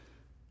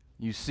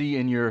You see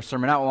in your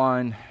sermon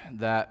outline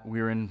that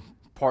we're in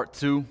part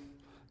 2.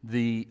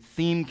 The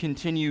theme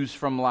continues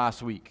from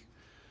last week.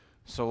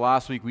 So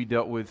last week we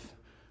dealt with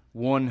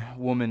one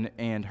woman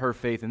and her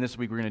faith, and this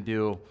week we're going to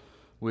deal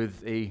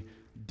with a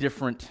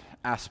different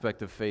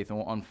aspect of faith, and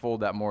we'll unfold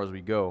that more as we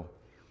go.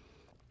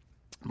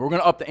 But we're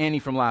going to up the ante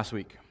from last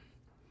week.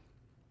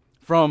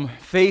 From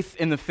faith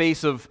in the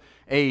face of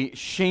a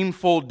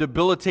shameful,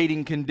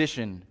 debilitating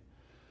condition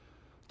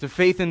to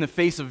faith in the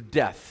face of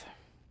death.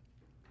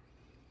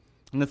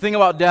 And the thing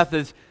about death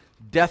is,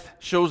 death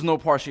shows no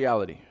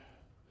partiality.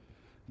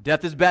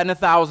 Death is batting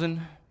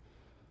 1,000.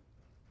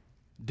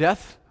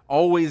 Death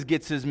always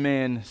gets his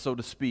man, so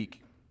to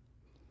speak.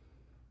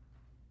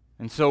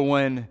 And so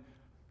when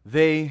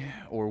they,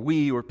 or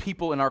we, or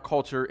people in our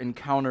culture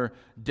encounter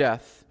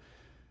death,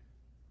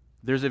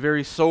 there's a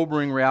very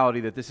sobering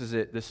reality that this is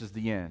it, this is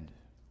the end.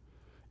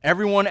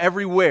 Everyone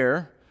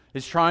everywhere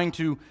is trying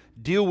to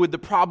deal with the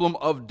problem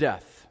of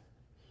death.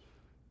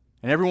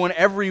 And everyone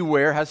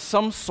everywhere has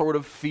some sort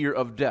of fear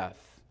of death.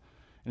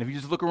 And if you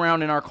just look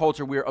around in our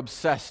culture, we are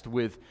obsessed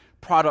with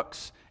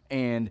products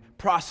and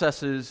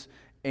processes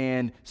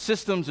and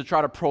systems to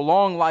try to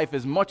prolong life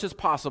as much as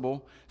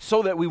possible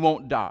so that we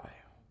won't die.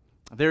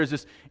 There is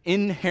this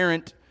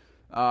inherent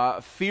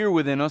fear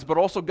within us, but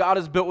also God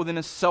has built within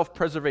us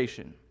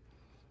self-preservation.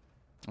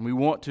 And we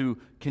want to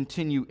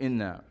continue in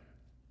that.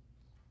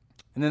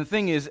 And then the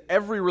thing is,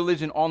 every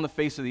religion on the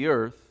face of the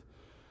earth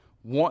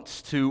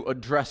wants to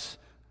address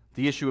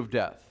the issue of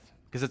death,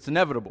 because it's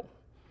inevitable,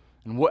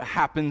 and what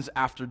happens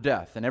after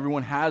death, and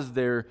everyone has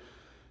their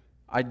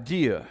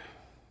idea.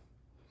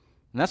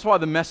 And that's why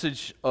the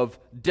message of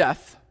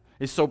death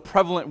is so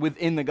prevalent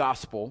within the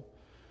gospel,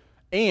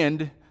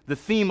 and the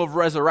theme of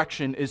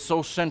resurrection is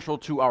so central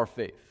to our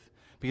faith,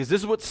 because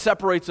this is what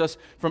separates us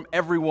from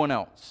everyone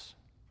else.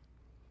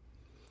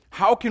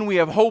 How can we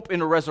have hope in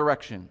a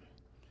resurrection?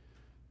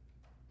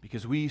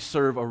 Because we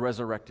serve a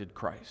resurrected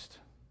Christ.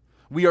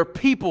 We are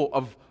people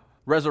of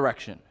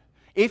resurrection.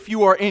 If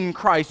you are in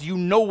Christ, you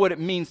know what it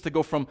means to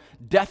go from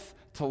death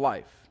to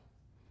life.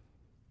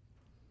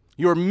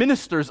 You are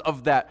ministers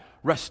of that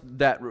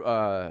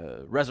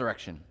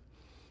resurrection.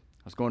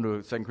 I was going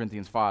to 2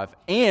 Corinthians 5.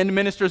 And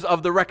ministers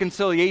of the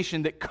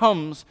reconciliation that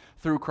comes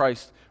through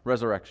Christ's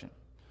resurrection.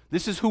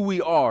 This is who we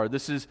are.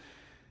 This is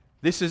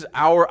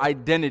our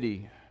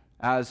identity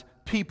as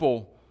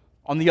people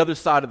on the other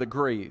side of the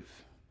grave.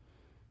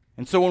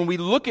 And so when we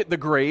look at the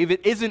grave,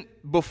 it isn't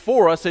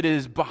before us, it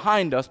is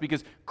behind us,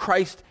 because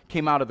Christ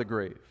came out of the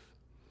grave.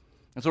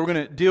 And so we're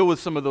going to deal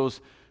with some of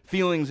those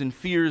feelings and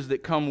fears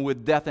that come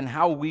with death and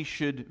how we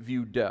should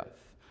view death.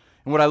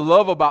 And what I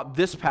love about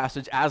this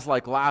passage, as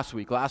like last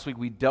week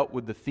we dealt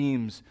with the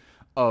themes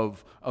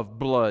of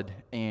blood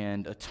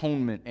and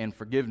atonement and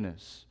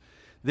forgiveness.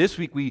 This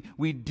week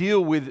we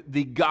deal with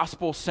the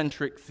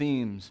gospel-centric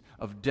themes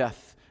of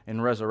death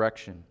and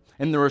resurrection,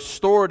 and the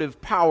restorative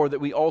power that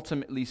we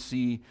ultimately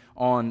see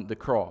on the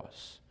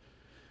cross.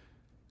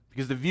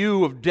 Because the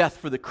view of death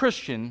for the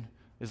Christian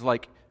is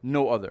like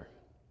no other.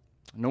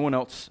 No one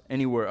else,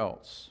 anywhere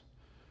else.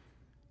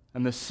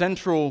 And the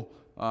central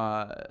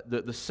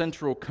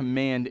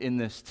command in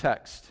this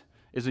text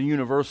is a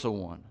universal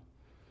one.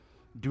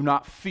 Do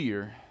not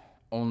fear,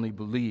 only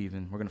believe.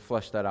 And we're going to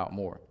flesh that out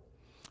more.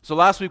 So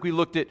last week we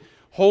looked at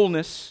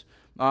wholeness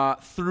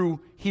through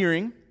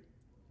hearing.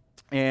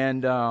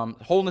 And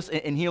wholeness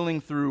and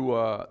healing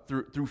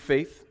through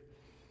faith.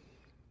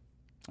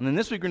 And then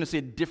this week we're going to see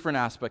a different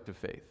aspect of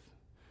faith.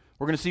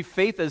 We're going to see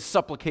faith as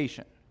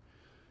supplication.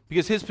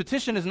 Because his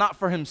petition is not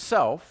for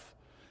himself.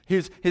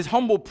 His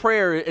humble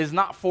prayer is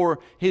not for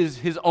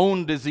his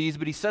own disease,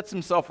 but he sets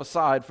himself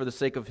aside for the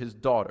sake of his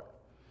daughter.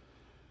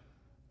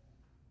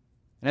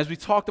 And as we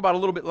talked about a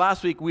little bit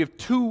last week, we have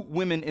 2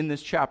 women in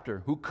this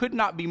chapter who could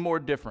not be more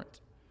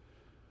different.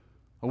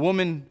 A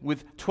woman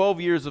with 12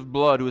 years of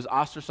blood who is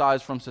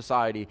ostracized from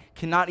society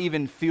cannot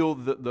even feel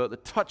the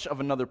touch of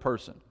another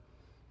person.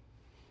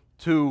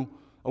 To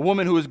a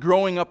woman who is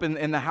growing up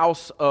in the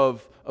house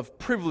of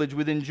privilege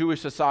within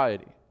Jewish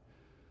society.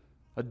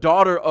 A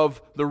daughter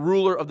of the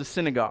ruler of the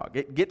synagogue.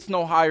 It gets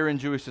no higher in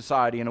Jewish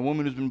society. And a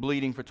woman who's been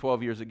bleeding for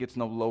 12 years, it gets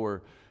no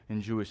lower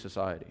in Jewish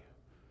society.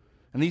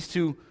 And these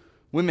 2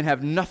 women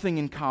have nothing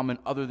in common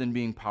other than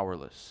being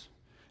powerless.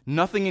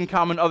 Nothing in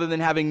common other than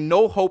having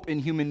no hope in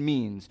human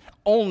means.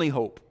 Only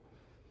hope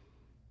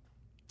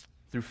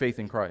through faith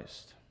in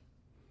Christ.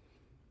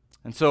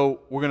 And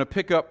so we're going to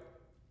pick up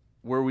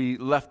where we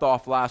left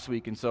off last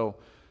week. And so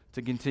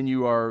to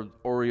continue our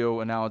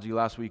Oreo analogy,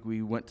 last week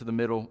we went to the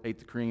middle, ate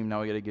the cream.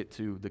 Now we got to get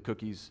to the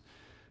cookies.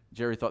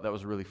 Jerry thought that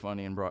was really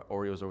funny and brought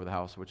Oreos over the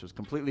house, which was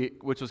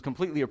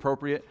completely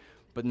appropriate.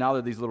 But now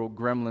they're these little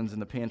gremlins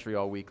in the pantry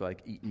all week,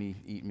 like, eat me.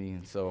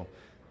 And so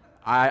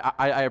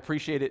I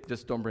appreciate it.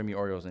 Just don't bring me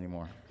Oreos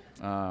anymore.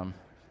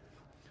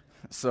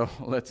 So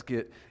let's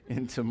get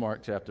into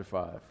Mark chapter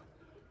 5.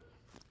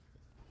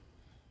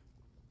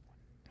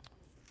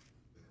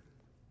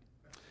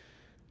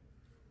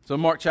 So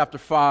Mark chapter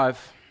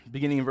 5,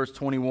 beginning in verse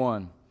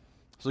 21.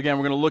 So again,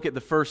 we're going to look at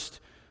the first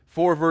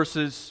 4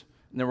 verses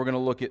and then we're going to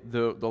look at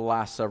the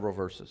last several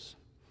verses.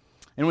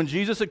 And when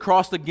Jesus had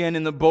crossed again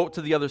in the boat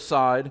to the other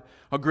side,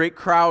 a great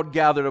crowd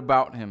gathered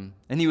about him,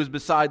 and he was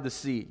beside the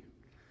sea.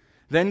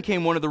 Then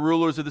came one of the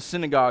rulers of the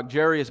synagogue,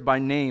 Jairus by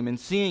name, and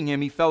seeing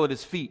him, he fell at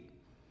his feet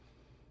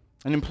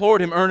and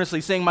implored him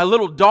earnestly, saying, "My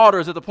little daughter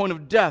is at the point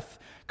of death.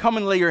 Come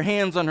and lay your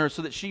hands on her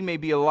so that she may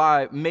be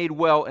alive, made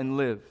well, and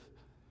live."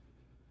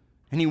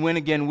 And he went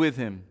again with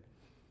him,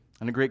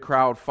 and a great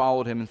crowd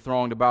followed him and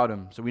thronged about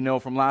him. So we know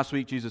from last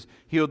week Jesus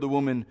healed the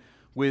woman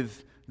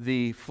with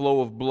the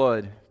flow of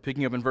blood.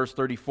 Picking up in verse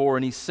 34,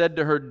 and he said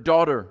to her,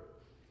 "Daughter,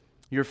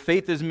 your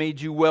faith has made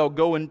you well.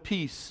 Go in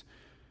peace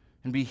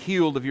and be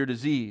healed of your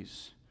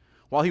disease."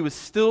 While he was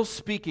still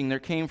speaking, there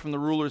came from the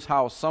ruler's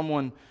house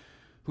someone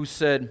who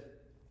said,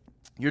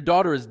 "Your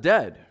daughter is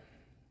dead.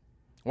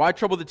 Why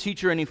trouble the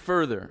teacher any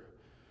further?"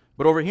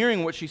 But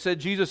overhearing what she said,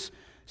 Jesus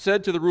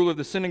said to the ruler of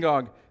the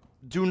synagogue,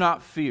 "Do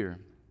not fear,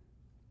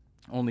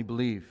 only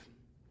believe."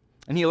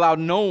 And he allowed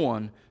no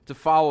one to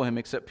follow him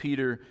except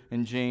Peter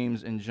and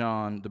James and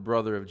John, the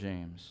brother of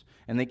James.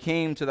 And they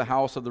came to the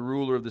house of the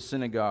ruler of the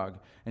synagogue,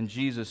 and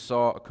Jesus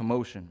saw a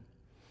commotion,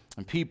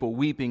 and people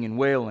weeping and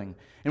wailing.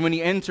 And when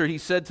he entered, he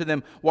said to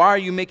them, "Why are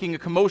you making a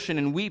commotion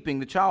and weeping?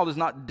 The child is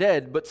not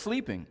dead, but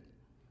sleeping."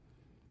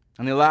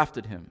 And they laughed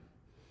at him.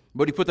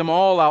 But he put them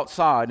all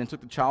outside and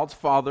took the child's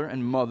father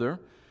and mother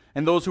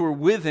and those who were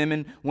with him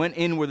and went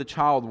in where the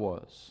child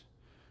was.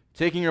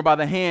 Taking her by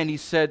the hand, he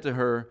said to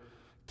her,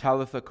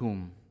 "Talitha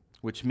cum,"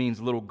 which means,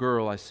 "Little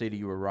girl, I say to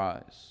you,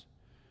 arise."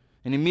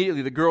 And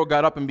immediately the girl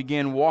got up and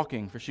began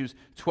walking, for she was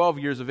 12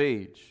 years of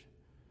age.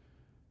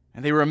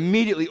 And they were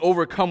immediately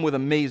overcome with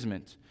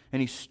amazement. And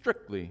he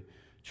strictly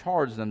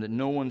charged them that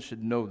no one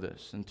should know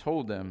this, and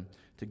told them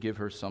to give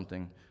her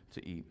something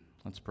to eat.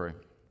 Let's pray.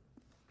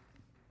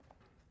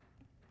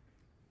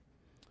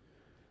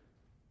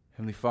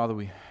 Heavenly Father,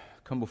 we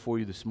come before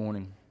you this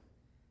morning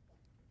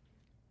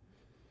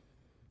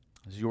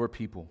as your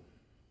people.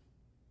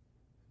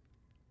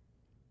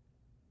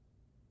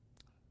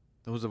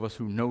 Those of us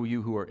who know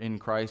you, who are in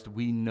Christ,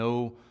 we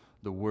know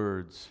the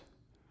words,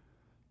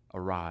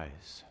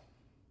 "Arise,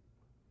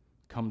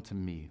 come to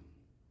me."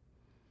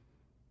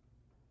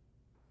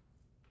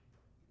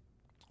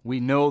 We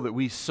know that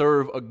we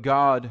serve a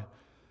God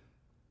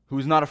who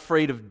is not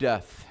afraid of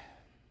death,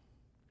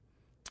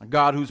 a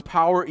God whose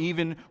power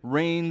even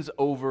reigns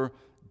over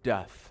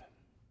death,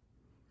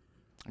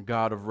 a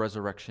God of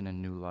resurrection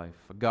and new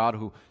life, a God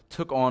who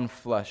took on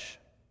flesh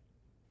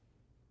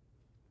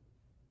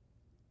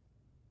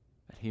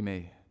that he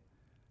may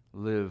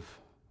live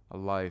a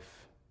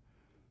life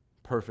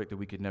perfect that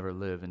we could never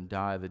live and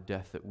die the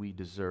death that we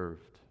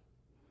deserved,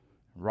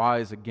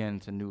 rise again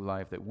to new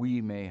life that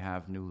we may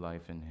have new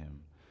life in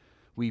him.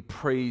 We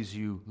praise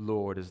you,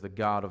 Lord, as the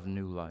God of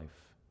new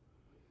life,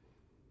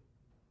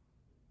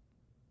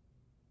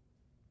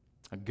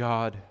 a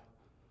God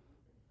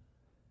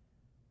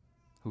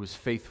who is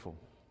faithful,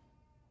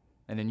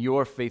 and in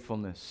your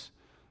faithfulness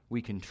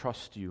we can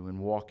trust you and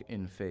walk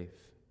in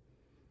faith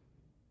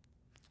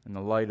in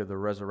the light of the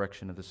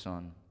resurrection of the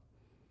Son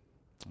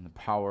and the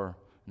power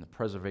and the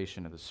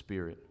preservation of the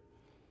Spirit,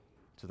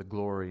 to the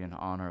glory and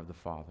honor of the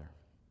Father.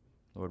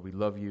 Lord, we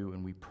love you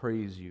and we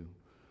praise you.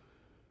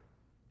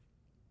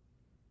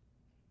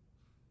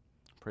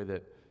 Pray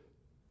that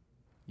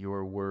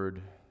your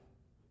word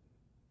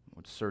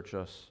would search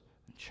us,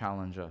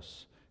 challenge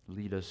us,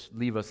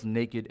 leave us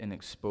naked and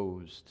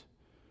exposed,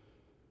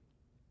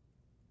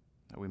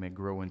 that we may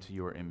grow into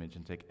your image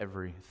and take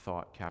every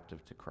thought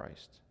captive to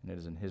Christ. And it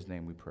is in his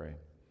name we pray.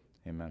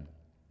 Amen.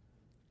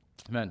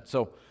 Amen.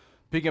 So,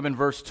 picking up in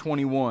verse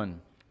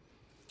 21.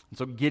 And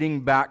so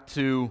getting back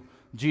to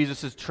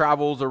Jesus'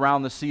 travels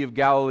around the Sea of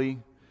Galilee.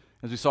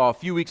 As we saw a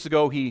few weeks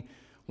ago, he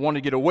wanted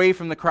to get away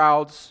from the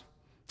crowds.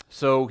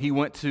 So he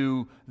went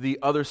to the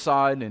other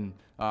side and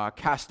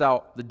cast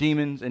out the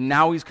demons. And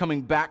now he's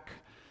coming back.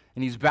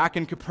 And he's back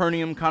in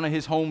Capernaum, kind of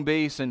his home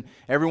base. And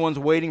everyone's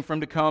waiting for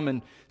him to come.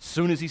 And as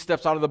soon as he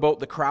steps out of the boat,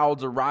 the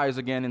crowds arise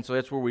again. And so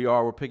that's where we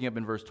are. We're picking up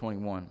in verse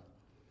 21.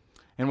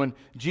 And when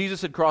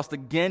Jesus had crossed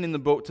again in the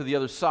boat to the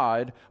other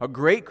side, a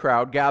great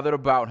crowd gathered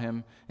about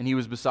him, and he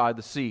was beside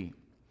the sea.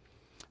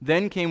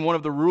 Then came one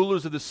of the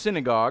rulers of the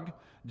synagogue,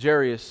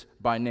 Jairus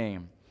by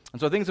name. And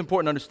so I think it's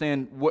important to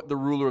understand what the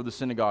ruler of the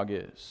synagogue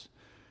is.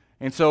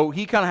 And so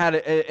he kind of had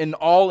an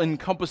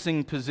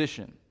all-encompassing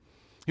position.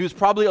 He was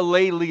probably a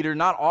lay leader,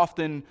 not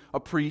often a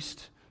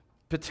priest,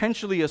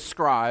 potentially a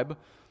scribe,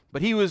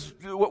 but he was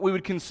what we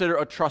would consider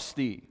a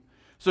trustee.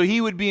 So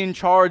he would be in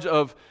charge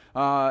of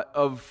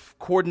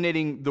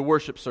coordinating the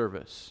worship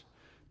service,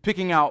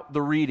 picking out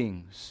the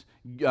readings,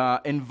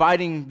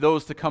 inviting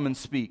those to come and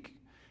speak.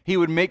 He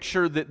would make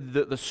sure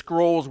that the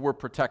scrolls were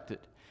protected.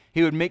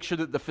 He would make sure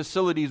that the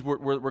facilities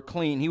were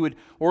clean. He would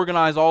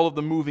organize all of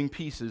the moving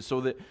pieces so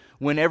that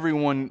when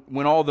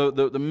all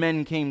the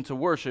men came to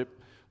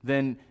worship,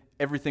 then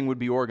everything would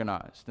be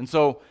organized. And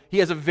so he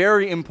has a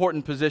very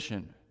important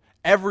position.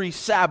 Every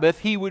Sabbath,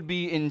 he would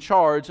be in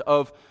charge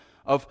of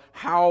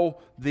how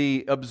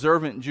the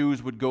observant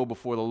Jews would go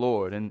before the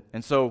Lord.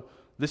 And so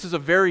This is a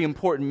very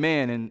important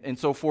man, and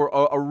so for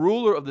a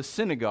ruler of the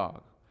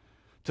synagogue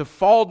to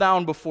fall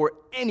down before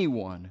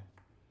anyone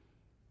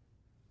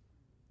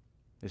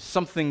is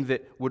something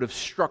that would have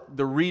struck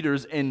the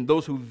readers and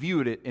those who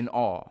viewed it in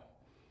awe.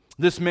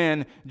 This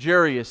man,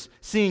 Jairus,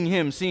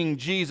 seeing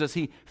Jesus,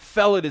 he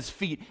fell at his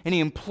feet and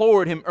he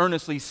implored him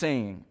earnestly,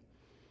 saying,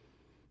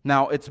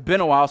 now, it's been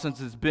a while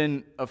since it's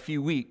been a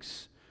few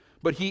weeks,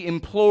 but he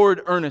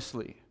implored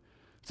earnestly.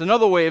 It's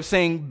another way of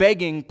saying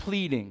begging,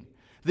 pleading.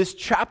 This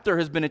chapter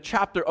has been a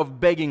chapter of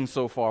begging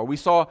so far. We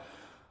saw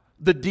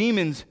the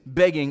demons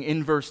begging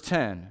in verse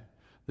 10.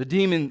 The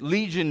demon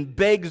legion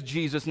begs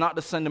Jesus not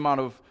to send him out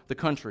of the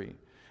country.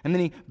 And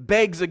then he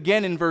begs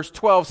again in verse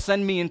 12,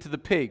 send me into the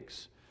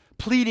pigs,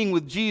 pleading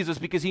with Jesus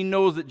because he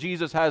knows that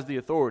Jesus has the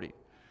authority.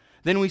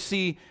 Then we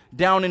see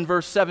down in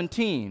verse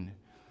 17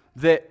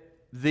 that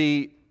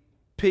the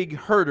pig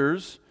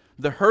herders,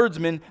 the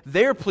herdsmen,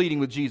 they're pleading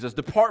with Jesus,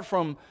 depart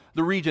from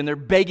the region. They're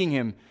begging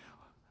him,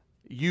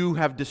 you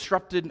have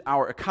disrupted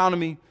our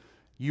economy.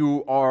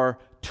 You are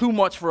too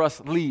much for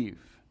us, leave.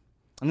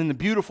 And then the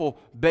beautiful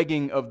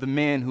begging of the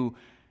man who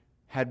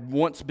had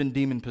once been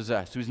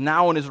demon-possessed, who's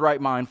now in his right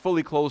mind,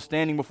 fully clothed,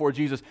 standing before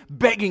Jesus,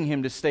 begging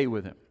him to stay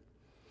with him.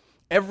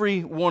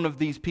 Every one of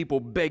these people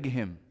beg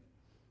him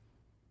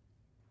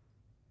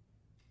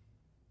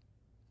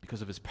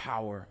because of his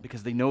power,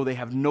 because they know they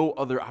have no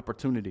other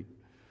opportunity.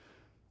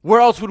 Where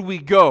else would we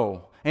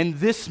go? And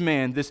this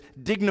man, this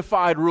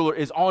dignified ruler,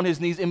 is on his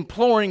knees,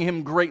 imploring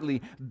him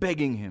greatly,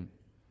 begging him.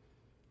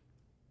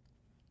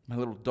 My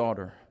little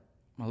daughter,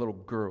 my little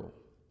girl.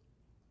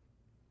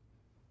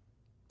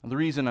 And the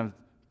reason I've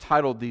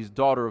titled these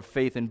Daughter of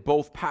Faith, in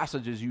both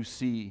passages you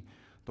see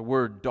the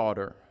word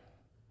daughter.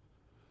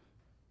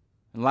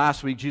 And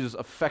last week, Jesus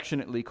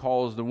affectionately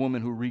calls the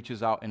woman who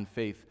reaches out in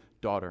faith,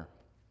 daughter.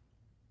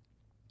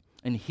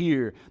 And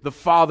here, the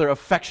Father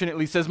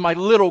affectionately says, my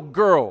little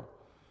girl,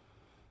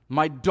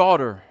 my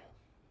daughter,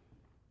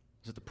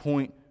 is at the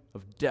point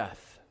of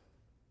death.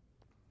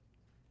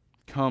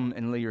 Come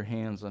and lay your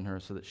hands on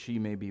her so that she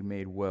may be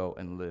made well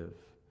and live.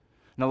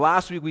 Now,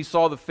 last week we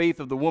saw the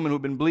faith of the woman who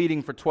had been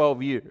bleeding for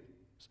 12 years.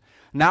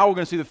 Now we're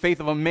going to see the faith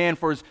of a man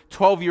for his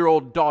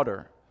 12-year-old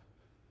daughter.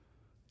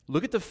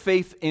 Look at the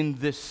faith in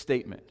this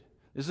statement.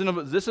 This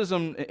is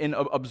an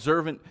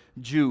observant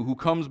Jew who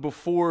comes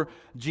before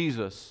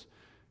Jesus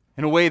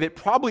in a way that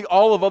probably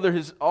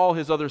all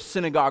his other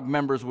synagogue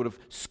members would have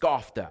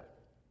scoffed at.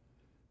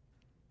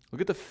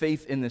 Look at the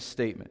faith in this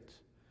statement.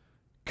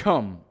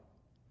 Come.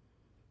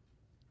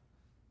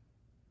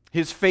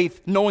 His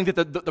faith knowing that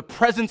the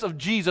presence of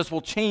Jesus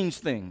will change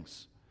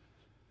things.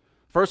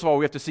 First of all,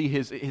 we have to see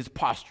his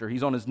posture.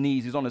 He's on his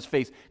knees. He's on his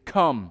face.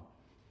 Come.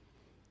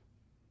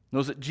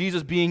 Knows that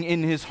Jesus being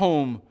in his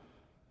home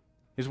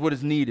is what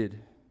is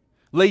needed.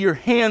 Lay your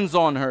hands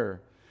on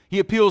her. He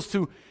appeals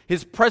to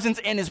his presence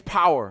and his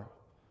power.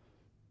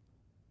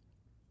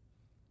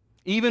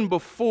 Even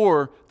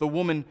before the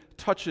woman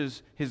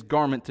touches his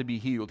garment to be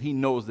healed, he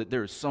knows that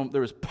there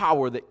is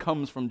power that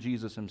comes from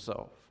Jesus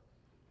himself.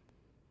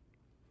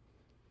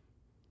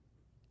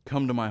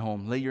 Come to my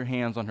home, lay your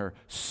hands on her,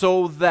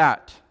 so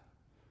that,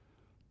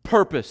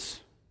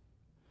 purpose,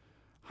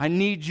 I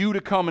need you to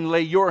come and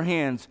lay your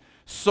hands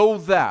so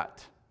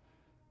that,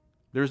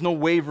 there's no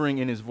wavering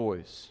in his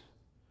voice,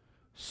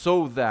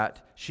 so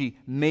that she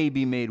may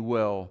be made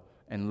well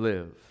and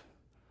live,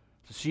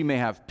 so she may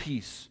have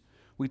peace.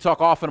 We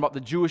talk often about the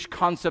Jewish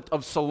concept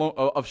of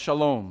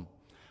shalom,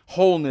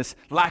 wholeness,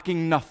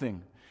 lacking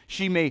nothing.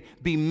 She may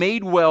be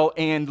made well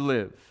and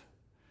live.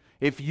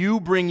 If you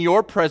bring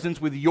your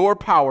presence with your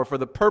power for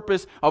the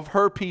purpose of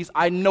her peace,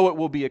 I know it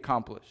will be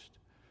accomplished.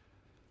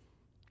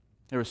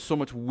 There is so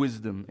much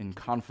wisdom and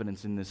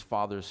confidence in this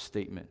Father's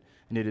statement,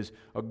 and it is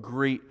a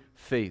great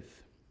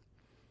faith.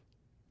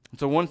 And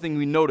so one thing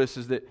we notice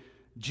is that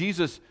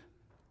Jesus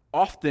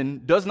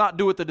often does not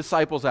do what the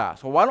disciples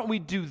ask. Well, why don't we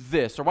do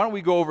this? Or why don't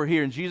we go over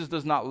here? And Jesus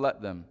does not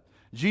let them.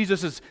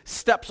 Jesus'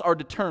 steps are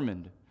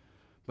determined,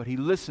 but he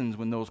listens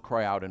when those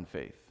cry out in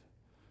faith.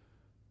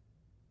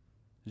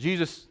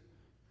 Jesus,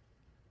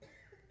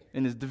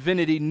 in his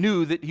divinity,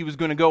 knew that he was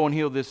going to go and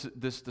heal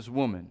this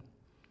woman,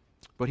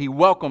 but he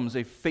welcomes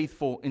a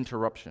faithful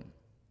interruption.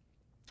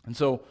 And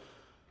so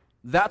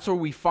that's where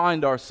we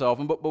find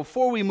ourselves. But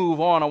before we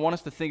move on, I want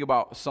us to think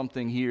about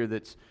something here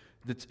that's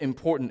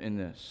important in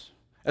this.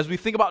 As we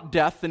think about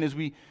death, and as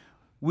we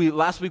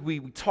last week we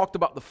talked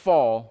about the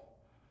fall,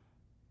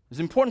 it's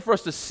important for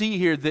us to see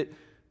here that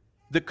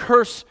the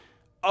curse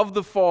of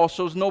the fall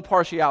shows no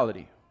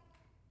partiality.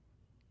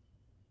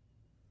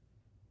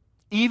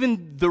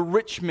 Even the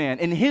rich man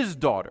and his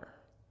daughter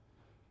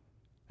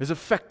is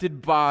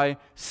affected by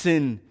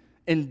sin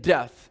and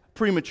death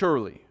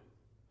prematurely.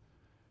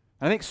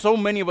 I think so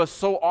many of us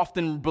so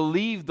often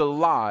believe the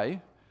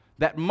lie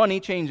that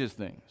money changes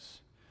things.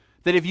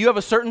 That if you have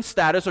a certain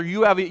status or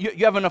you have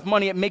enough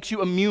money, it makes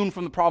you immune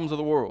from the problems of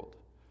the world.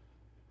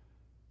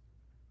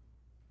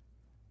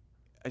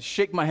 I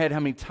shake my head how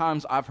many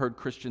times I've heard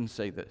Christians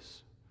say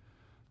this.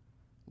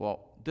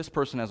 Well, this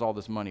person has all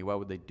this money, why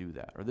would they do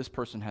that? Or this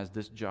person has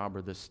this job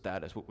or this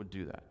status, what would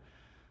do that?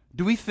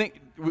 Do we think,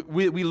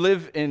 we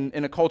live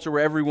in a culture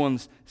where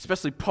everyone's,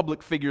 especially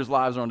public figures'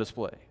 lives are on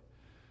display.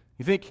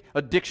 You think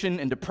addiction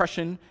and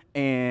depression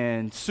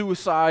and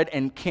suicide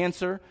and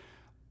cancer,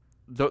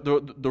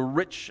 the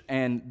rich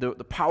and the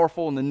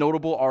powerful and the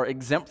notable are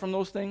exempt from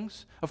those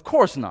things? Of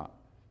course not.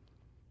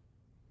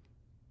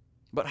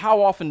 But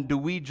how often do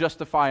we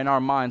justify in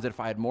our minds that if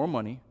I had more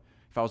money,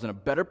 if I was in a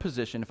better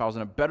position, if I was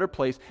in a better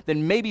place,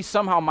 then maybe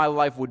somehow my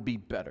life would be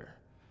better?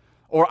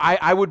 Or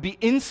I would be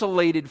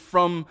insulated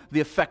from the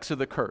effects of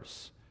the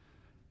curse.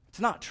 It's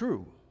not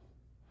true.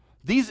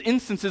 These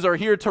instances are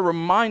here to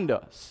remind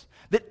us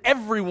that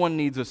everyone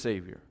needs a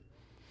Savior,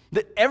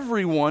 that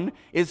everyone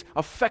is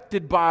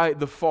affected by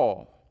the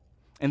fall,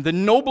 and the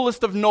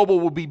noblest of noble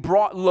will be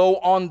brought low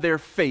on their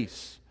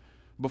face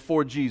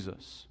before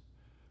Jesus,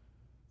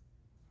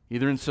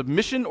 either in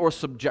submission or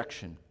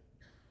subjection.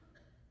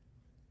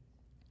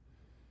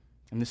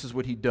 And this is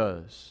what he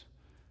does.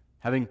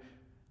 Having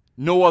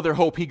no other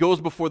hope, he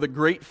goes before the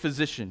great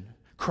physician,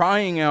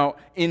 crying out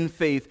in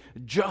faith,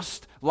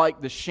 just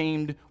like the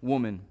shamed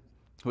woman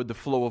who had the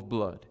flow of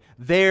blood.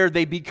 There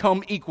they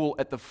become equal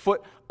at the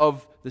foot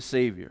of the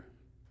Savior.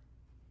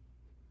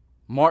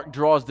 Mark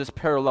draws this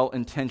parallel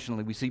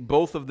intentionally. We see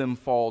both of them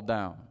fall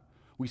down.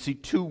 We see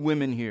two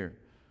women here.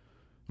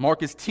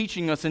 Mark is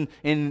teaching us in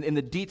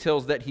the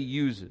details that he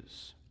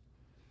uses.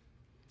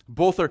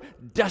 Both are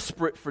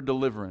desperate for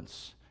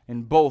deliverance,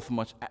 and both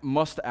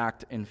must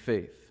act in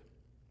faith.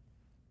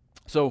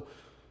 So,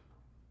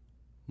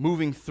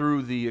 moving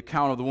through the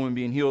account of the woman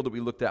being healed that we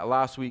looked at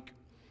last week,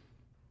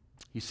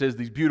 he says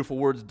these beautiful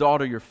words,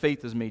 "Daughter, your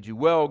faith has made you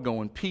well.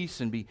 Go in peace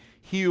and be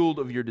healed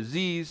of your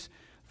disease."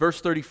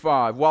 Verse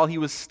 35, while he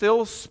was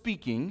still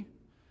speaking,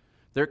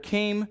 there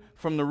came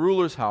from the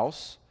ruler's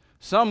house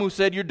some who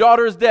said, "Your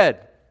daughter is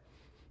dead."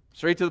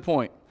 Straight to the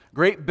point.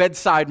 Great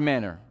bedside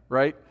manner,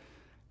 right?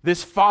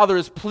 This father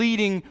is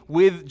pleading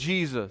with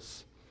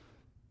Jesus.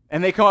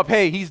 And they come up,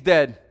 "Hey, he's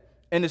dead,"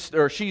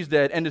 or "She's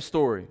dead," end of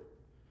story.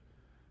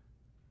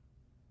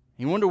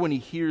 You wonder when he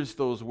hears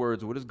those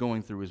words, what is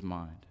going through his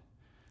mind?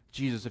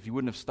 Jesus, if you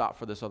wouldn't have stopped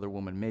for this other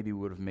woman, maybe we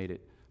would have made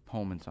it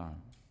home in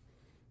time.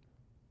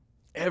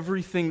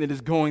 Everything that is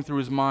going through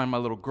his mind, my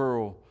little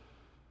girl,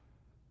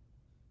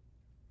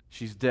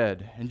 she's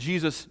dead. And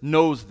Jesus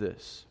knows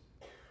this.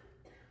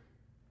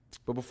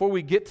 But before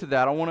we get to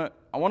that, I want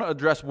to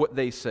address what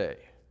they say.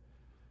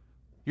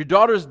 Your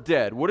daughter's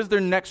dead. What is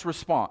their next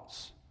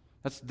response?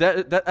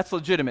 That's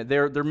legitimate.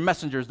 They're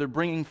messengers. They're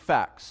bringing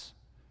facts.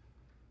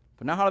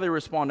 But now how do they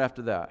respond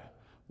after that?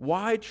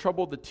 Why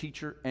trouble the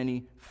teacher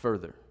any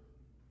further?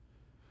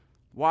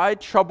 Why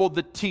trouble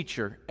the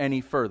teacher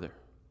any further?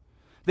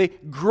 They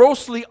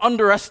grossly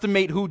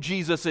underestimate who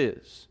Jesus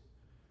is.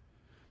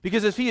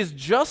 Because if he is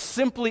just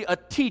simply a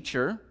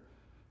teacher,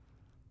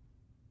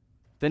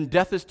 then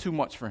death is too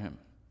much for him.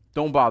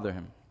 Don't bother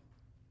him.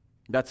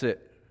 That's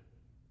it.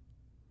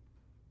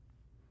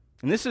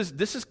 And this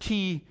is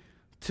key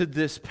to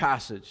this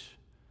passage.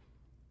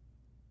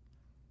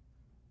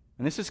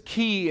 And this is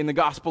key in the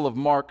Gospel of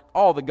Mark,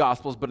 all the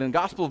Gospels, but in the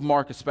Gospel of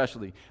Mark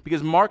especially.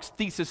 Because Mark's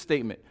thesis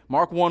statement,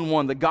 Mark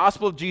 1:1, the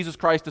gospel of Jesus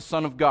Christ, the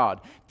Son of God.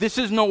 This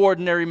is no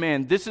ordinary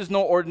man. This is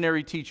no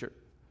ordinary teacher.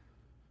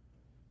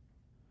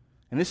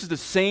 And this is the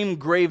same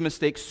grave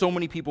mistake so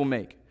many people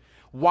make.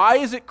 Why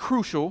is it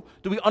crucial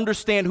that we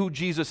understand who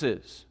Jesus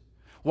is?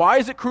 Why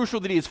is it crucial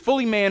that he is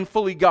fully man,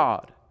 fully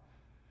God?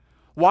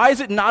 Why is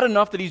it not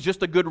enough that he's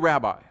just a good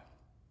rabbi?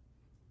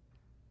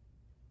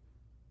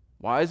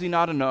 Why is it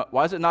not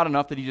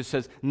enough that he just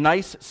says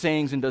nice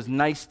sayings and does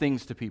nice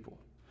things to people?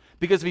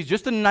 Because if he's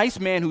just a nice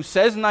man who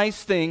says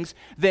nice things,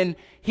 then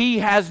he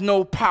has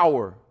no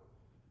power.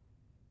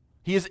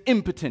 He is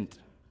impotent.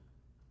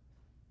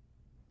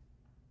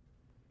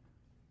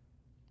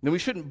 Then we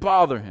shouldn't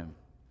bother him.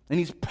 And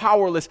he's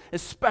powerless,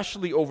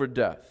 especially over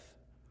death.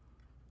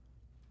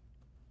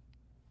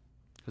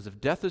 Because if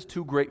death is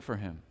too great for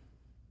him,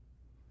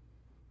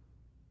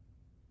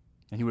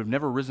 and he would have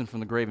never risen from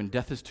the grave, and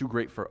death is too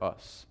great for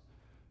us,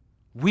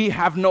 we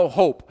have no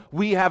hope.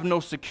 We have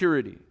no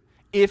security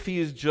if he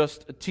is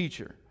just a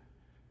teacher.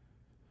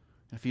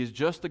 And if he is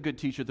just a good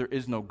teacher, there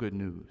is no good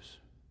news.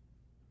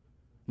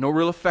 No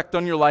real effect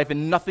on your life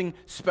and nothing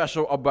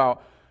special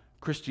about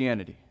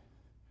Christianity.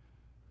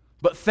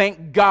 But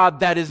thank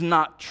God that is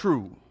not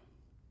true.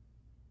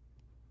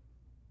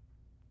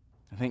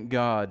 And thank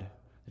God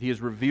that he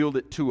has revealed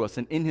it to us.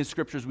 And in his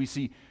scriptures we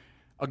see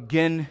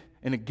again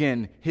and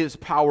again his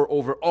power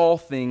over all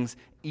things,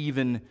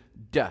 even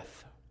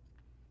death.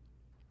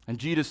 And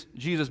Jesus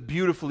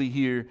beautifully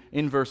here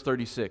in verse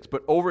 36,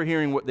 but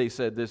overhearing what they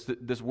said,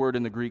 this word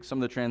in the Greek, some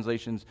of the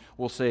translations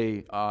will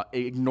say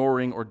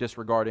ignoring or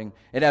disregarding.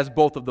 It has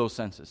both of those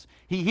senses.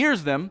 He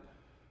hears them,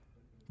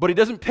 but he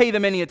doesn't pay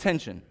them any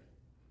attention.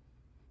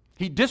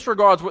 He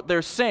disregards what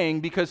they're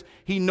saying because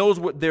he knows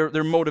what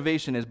their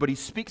motivation is, but he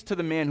speaks to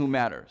the man who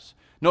matters.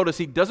 Notice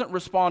he doesn't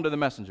respond to the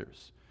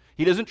messengers.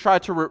 He doesn't try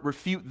to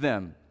refute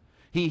them.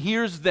 He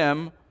hears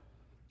them,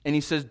 and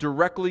he says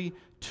directly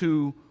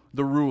to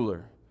the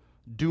ruler,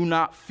 do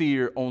not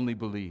fear, only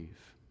believe.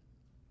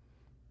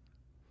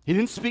 He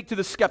didn't speak to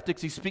the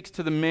skeptics, he speaks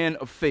to the man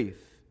of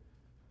faith.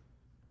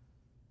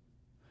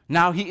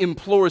 Now he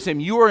implores him.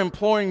 You are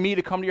imploring me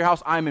to come to your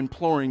house. I'm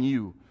imploring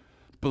you.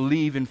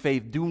 Believe in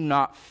faith. Do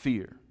not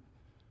fear.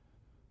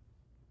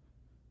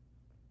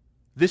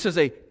 This is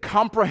a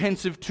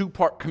comprehensive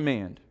two-part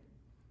command.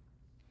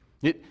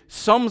 It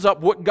sums up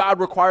what God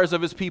requires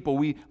of his people.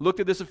 We looked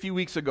at this a few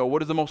weeks ago.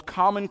 What is the most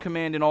common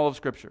command in all of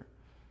Scripture?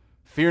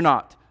 Fear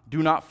not.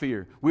 Do not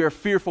fear. We are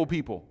fearful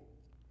people.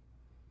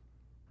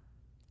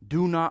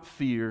 Do not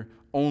fear,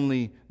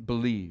 only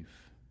believe.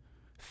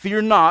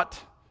 Fear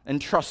not and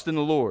trust in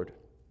the Lord.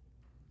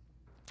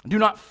 Do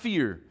not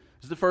fear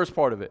is the first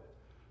part of it.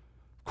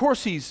 Of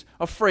course he's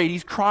afraid.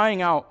 He's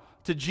crying out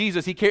to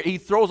Jesus. He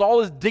throws all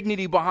his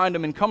dignity behind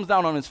him and comes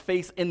down on his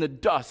face in the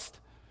dust.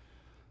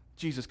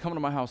 Jesus, come to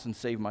my house and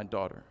save my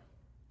daughter.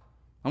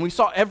 And we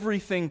saw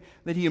everything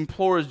that he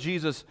implores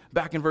Jesus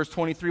back in verse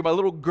 23. My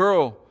little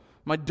girl,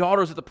 my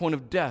daughter is at the point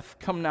of death.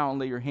 Come now and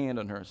lay your hand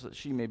on her so that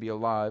she may be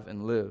alive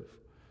and live.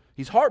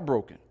 He's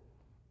heartbroken.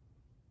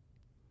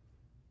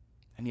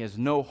 And he has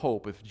no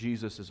hope if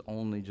Jesus is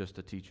only just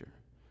a teacher.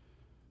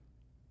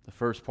 The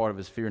first part of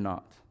his fear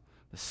not.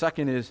 The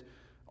second is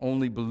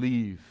only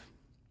believe.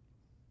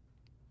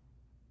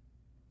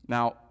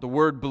 Now, the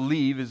word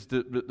believe is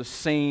the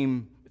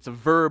same, it's a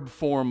verb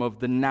form of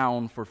the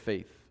noun for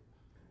faith.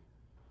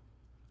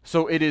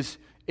 So it is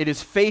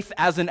faith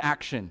as an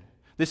action.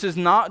 This is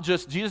not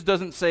just, Jesus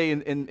doesn't say,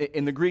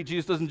 in the Greek,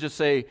 Jesus doesn't just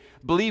say,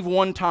 believe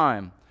one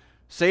time,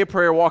 say a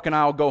prayer, walk an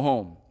aisle, go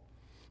home.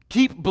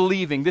 Keep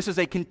believing. This is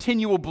a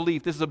continual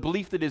belief. This is a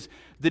belief that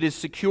is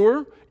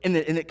secure and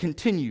it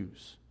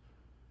continues.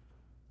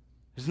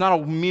 It's not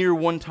a mere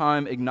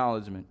one-time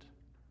acknowledgement.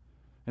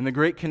 And the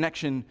great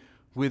connection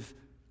with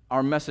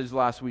our message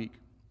last week,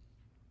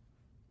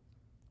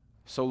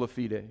 sola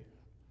fide,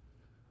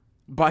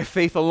 by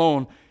faith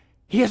alone,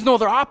 he has no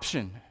other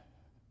option.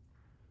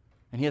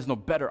 And he has no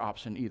better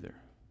option either.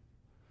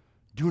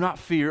 Do not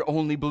fear,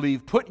 only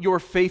believe. Put your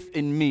faith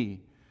in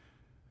me.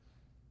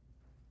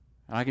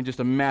 And I can just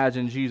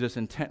imagine Jesus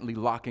intently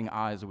locking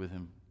eyes with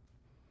him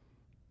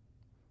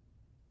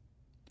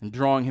and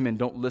drawing him in.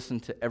 Don't listen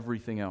to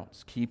everything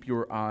else. Keep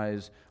your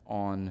eyes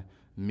on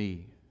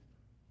me.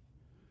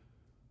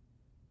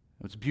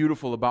 What's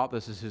beautiful about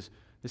this is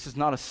this is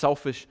not a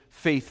selfish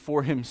faith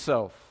for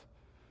himself.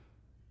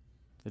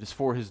 It is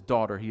for his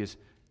daughter. He is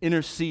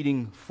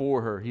interceding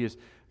for her. He is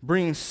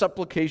bringing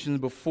supplications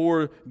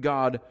before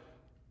God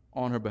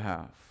on her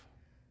behalf.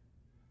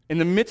 In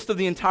the midst of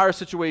the entire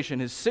situation,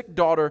 his sick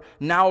daughter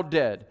now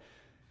dead,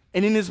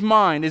 and in his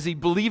mind, is he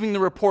believing the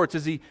reports?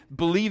 Is he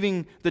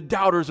believing the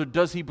doubters, or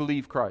does he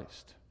believe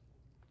Christ?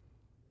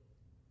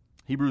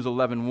 Hebrews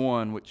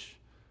 11:1, which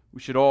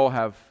we should all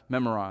have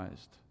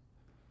memorized.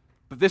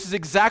 But this is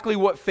exactly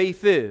what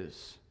faith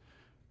is.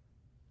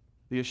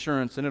 The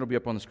assurance, and it'll be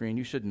up on the screen,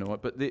 you should know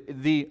it, but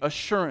the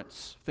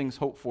assurance, things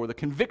hoped for, the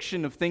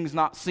conviction of things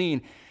not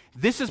seen,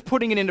 this is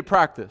putting it into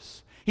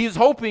practice. He is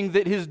hoping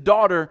that his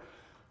daughter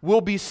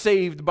will be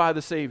saved by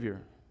the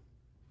Savior.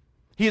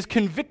 He is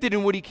convicted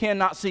in what he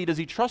cannot see. Does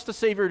he trust the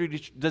Savior, or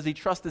does he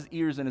trust his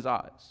ears and his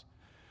eyes?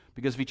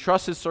 Because if he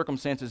trusts his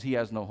circumstances, he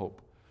has no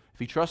hope. If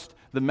he trusts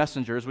the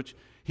messengers, which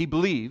he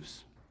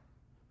believes,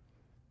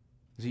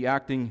 is he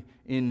acting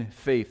in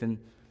faith? And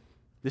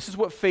this is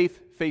what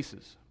faith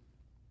faces.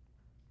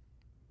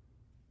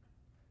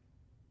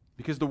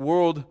 Because the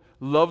world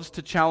loves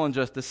to challenge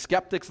us. The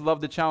skeptics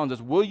love to challenge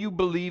us. Will you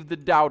believe the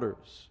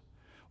doubters?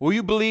 Will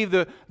you believe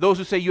those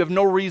who say you have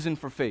no reason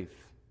for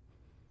faith?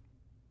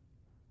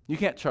 You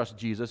can't trust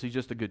Jesus. He's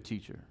just a good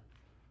teacher.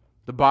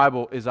 The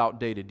Bible is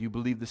outdated. Do you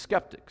believe the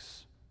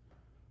skeptics?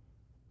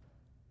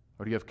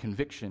 Or do you have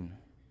conviction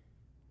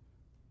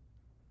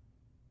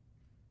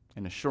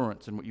and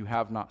assurance in what you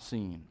have not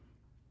seen?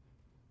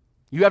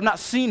 You have not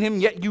seen him,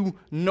 yet you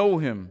know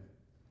him.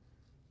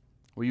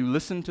 Will you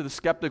listen to the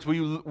skeptics?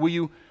 Will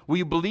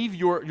you believe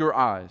your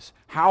eyes?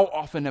 How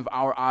often have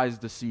our eyes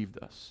deceived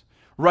us?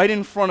 Right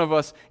in front of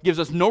us gives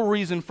us no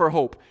reason for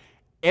hope.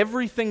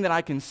 Everything that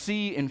I can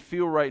see and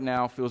feel right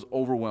now feels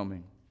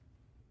overwhelming.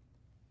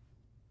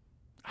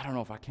 I don't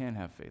know if I can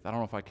have faith. I don't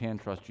know if I can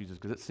trust Jesus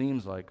because it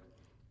seems like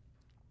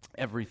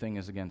everything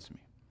is against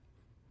me.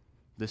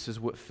 This is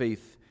what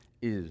faith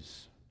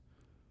is.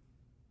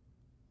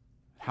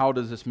 How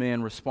does this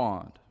man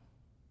respond?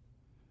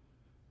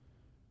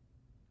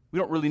 We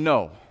don't really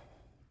know,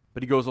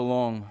 but he goes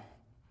along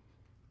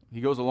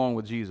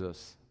with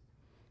Jesus.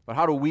 But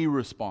how do we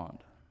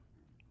respond?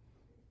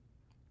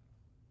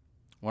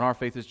 When our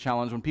faith is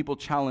challenged, when people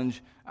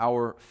challenge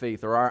our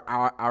faith, or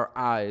our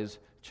eyes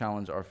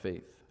challenge our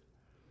faith.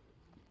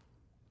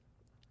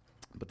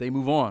 But they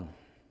move on.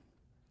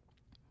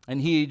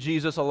 And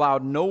Jesus,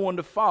 allowed no one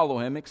to follow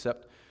him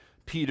except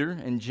Peter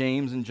and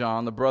James and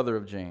John, the brother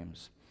of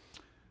James.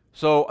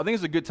 So I think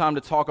it's a good time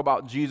to talk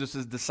about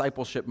Jesus'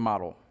 discipleship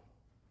model.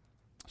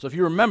 So if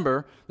you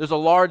remember, there's a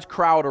large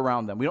crowd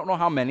around them. We don't know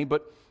how many,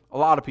 but a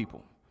lot of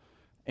people.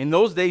 In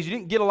those days, you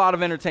didn't get a lot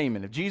of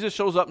entertainment. If Jesus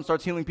shows up and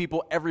starts healing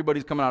people,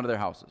 everybody's coming out of their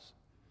houses.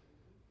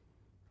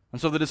 And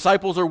so the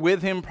disciples are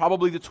with him,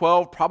 probably the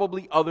 12,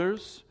 probably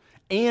others,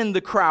 and the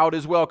crowd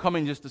as well,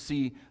 coming just to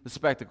see the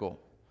spectacle.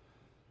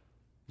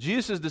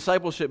 Jesus'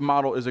 discipleship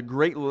model is a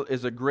great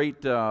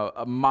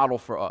model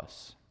for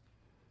us.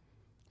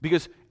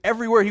 Because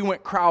everywhere he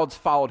went, crowds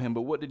followed him,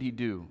 but what did he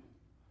do?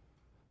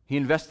 He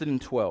invested in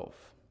 12.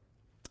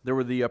 There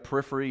were the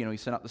periphery, he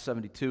sent out the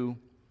 72.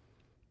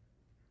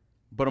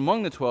 But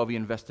among the 12, he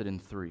invested in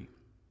 3.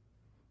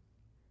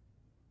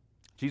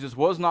 Jesus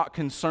was not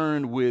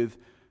concerned with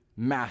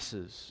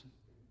masses.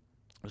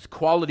 It was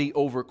quality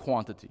over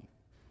quantity.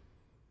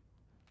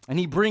 And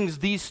he brings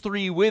these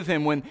 3 with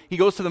him when he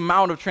goes to the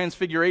Mount of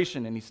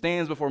Transfiguration and he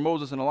stands before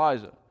Moses and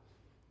Elijah.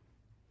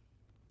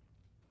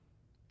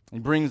 He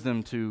brings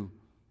them to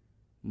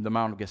the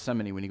Mount of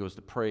Gethsemane when he goes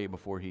to pray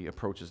before he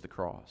approaches the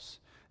cross.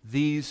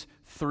 These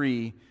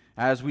 3,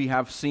 as we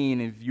have seen,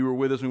 if you were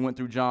with us when we went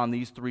through John,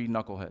 these 3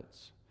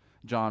 knuckleheads.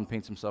 John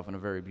paints himself in a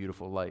very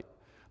beautiful light.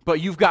 But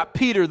you've got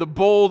Peter, the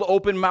bold,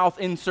 open-mouth,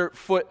 insert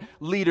foot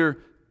leader,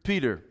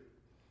 Peter.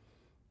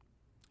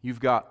 You've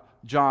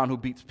got John, who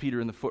beats Peter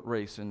in the foot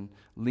race and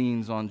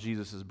leans on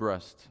Jesus'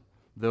 breast,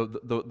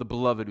 the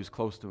beloved who's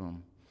close to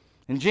him.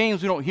 And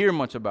James we don't hear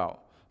much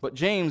about, but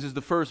James is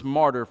the first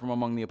martyr from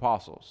among the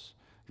apostles.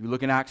 If you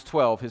look in Acts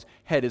 12, his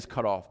head is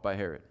cut off by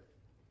Herod.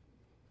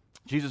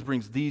 Jesus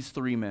brings these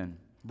 3 men,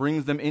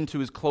 brings them into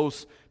his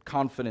close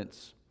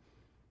confidence,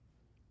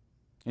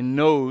 and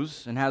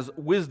knows and has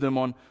wisdom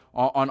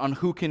on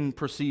who can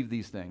perceive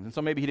these things. And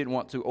so maybe he didn't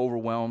want to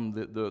overwhelm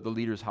the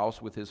leader's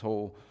house with the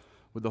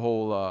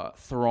whole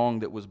throng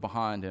that was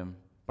behind him.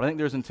 But I think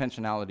there's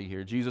intentionality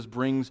here. Jesus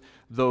brings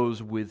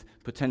those with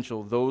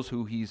potential, those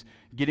who he's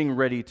getting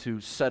ready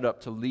to set up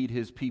to lead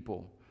his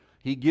people.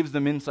 He gives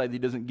them insight that he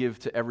doesn't give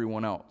to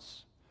everyone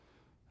else.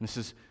 And this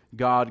is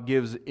God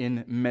gives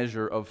in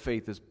measure of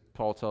faith, as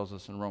Paul tells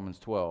us in Romans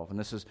 12. And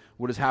this is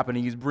what is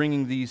happening. He's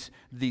bringing these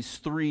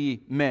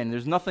 3 men.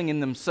 There's nothing in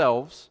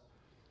themselves,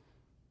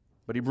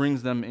 but he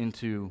brings them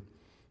into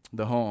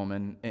the home.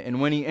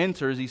 And when he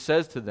enters, he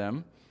says to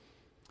them,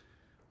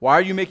 "Why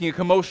are you making a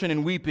commotion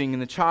and weeping,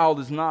 and the child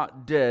is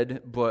not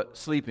dead, but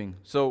sleeping?"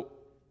 So,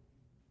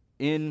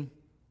 I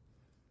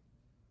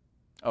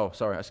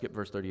skipped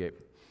verse 38.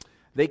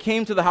 They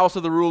came to the house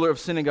of the ruler of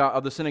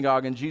the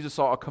synagogue, and Jesus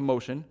saw a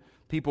commotion,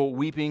 people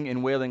weeping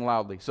and wailing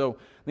loudly. So,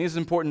 I think this is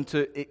important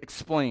to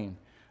explain.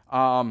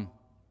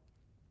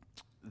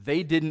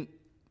 They didn't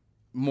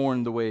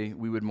mourn the way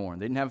we would mourn.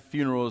 They didn't have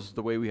funerals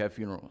the way we have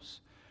funerals.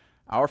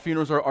 Our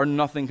funerals are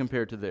nothing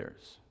compared to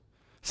theirs.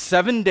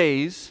 7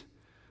 days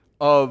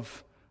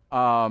of,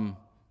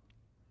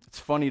 it's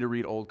funny to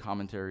read old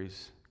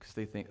commentaries because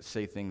they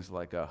say things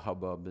like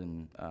hubbub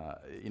and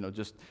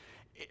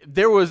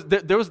there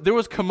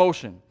was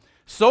commotion,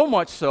 so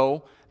much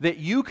so that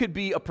you could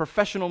be a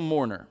professional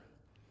mourner.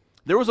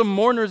 There was a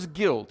mourners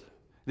guild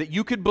that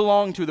you could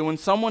belong to, that when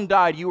someone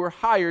died, you were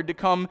hired to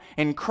come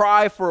and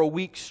cry for a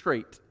week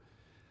straight.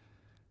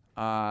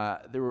 Yeah.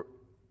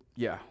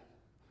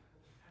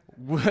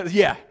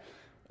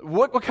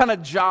 What kind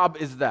of job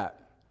is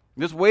that?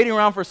 Just waiting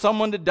around for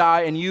someone to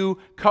die and you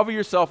cover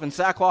yourself in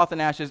sackcloth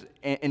and ashes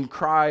and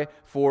cry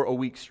for a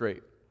week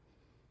straight.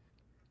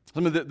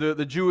 Some of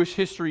the Jewish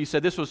history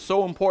said this was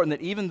so important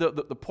that even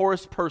the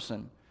poorest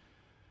person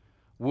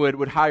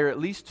would hire at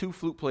least 2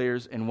 flute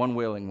players and 1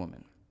 wailing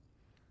woman.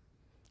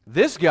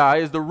 This guy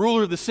is the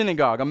ruler of the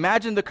synagogue.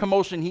 Imagine the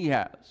commotion he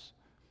has.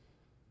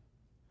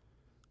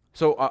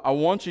 So I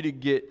want you to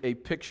get a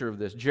picture of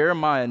this.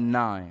 Jeremiah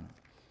 9,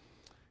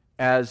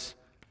 as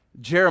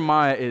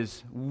Jeremiah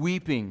is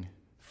weeping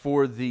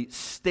for the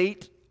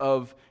state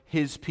of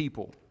his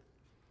people.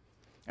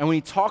 And when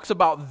he talks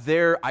about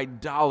their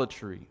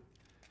idolatry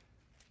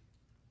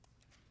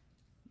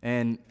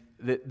and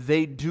that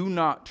they do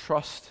not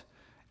trust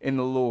in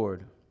the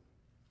Lord,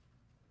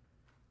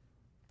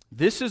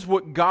 this is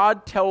what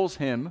God tells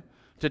him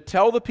to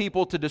tell the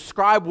people, to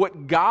describe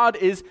what God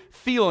is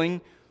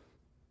feeling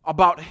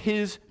about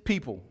his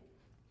people.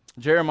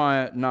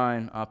 Jeremiah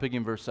 9,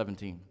 picking verse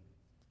 17.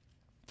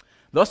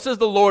 "Thus says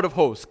the Lord of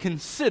hosts,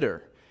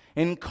 consider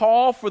and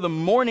call for the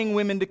mourning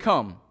women to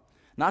come."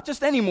 Not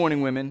just any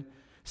mourning women.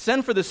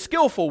 Send for the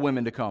skillful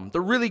women to come,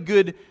 the really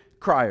good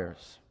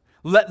criers.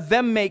 "Let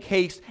them make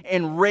haste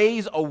and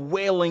raise a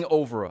wailing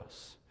over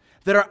us,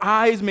 that our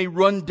eyes may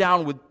run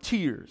down with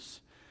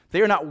tears."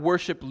 They are not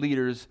worship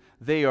leaders.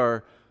 They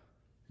are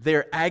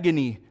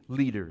agony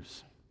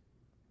leaders.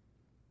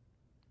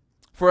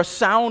 "For a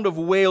sound of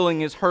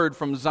wailing is heard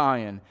from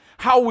Zion.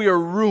 How we are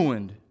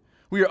ruined.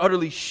 We are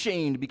utterly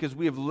shamed because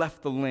we have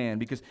left the land,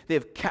 because they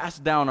have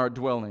cast down our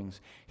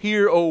dwellings.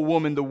 Hear, O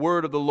woman, the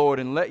word of the Lord,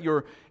 and let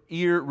your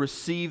ear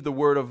receive the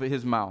word of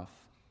his mouth.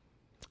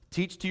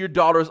 Teach to your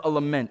daughters a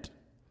lament."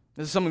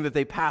 This is something that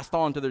they passed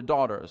on to their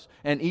daughters.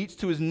 "And each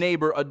to his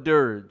neighbor a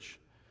dirge.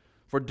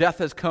 For death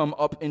has come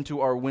up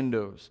into our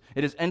windows.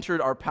 It has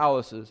entered our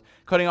palaces,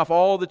 cutting off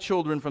all the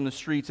children from the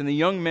streets and the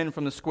young men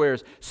from the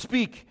squares.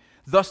 Speak,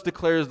 Thus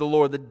declares the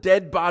Lord, the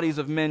dead bodies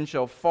of men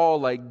shall fall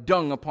like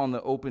dung upon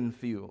the open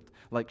field,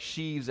 like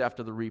sheaves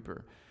after the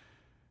reaper,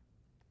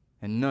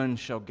 and none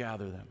shall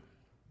gather them.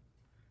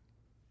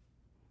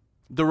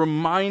 The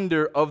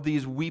reminder of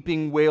these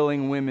weeping,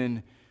 wailing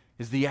women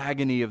is the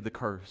agony of the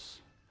curse,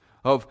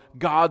 of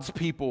God's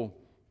people,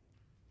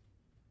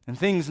 and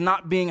things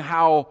not being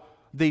how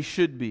they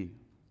should be.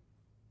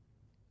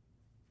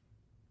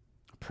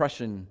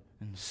 Oppression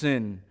and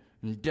sin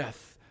and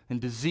death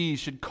and disease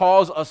should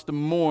cause us to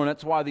mourn.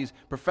 That's why these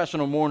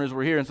professional mourners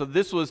were here. And so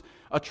this was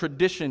a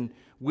tradition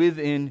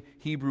within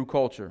Hebrew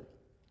culture.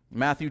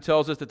 Matthew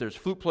tells us that there's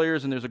flute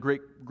players and there's a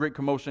great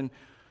commotion.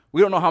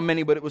 We don't know how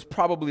many, but it was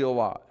probably a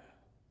lot.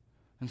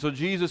 And so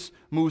Jesus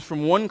moves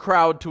from one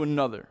crowd to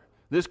another.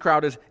 This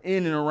crowd is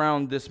in and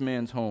around this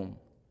man's home.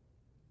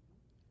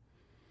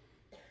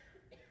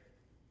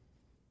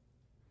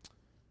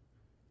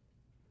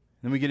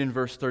 Then we get in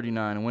verse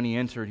 39, and when he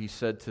entered, he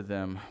said to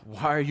them,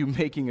 "Why are you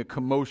making a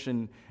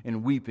commotion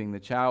and weeping? The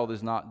child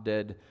is not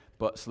dead,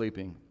 but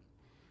sleeping."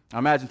 I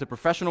imagine to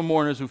professional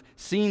mourners who've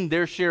seen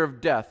their share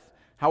of death,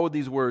 how would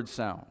these words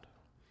sound?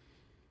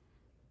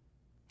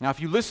 Now, if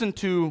you listen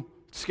to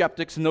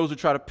skeptics and those who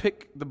try to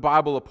pick the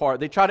Bible apart,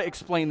 they try to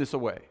explain this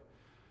away.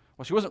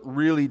 Well, she wasn't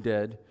really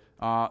dead.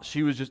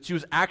 She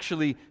was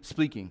actually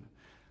speaking.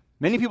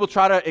 Many people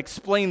try to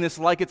explain this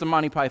like it's a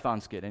Monty Python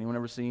skit. Anyone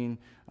ever seen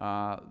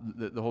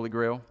the Holy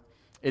Grail?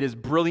 It is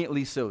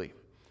brilliantly silly,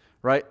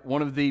 right?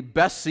 One of the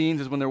best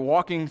scenes is when they're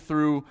walking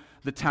through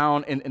the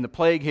town and the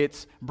plague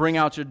hits. Bring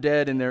out your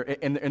dead, and they're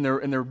hitting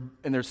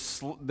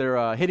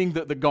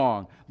the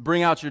gong.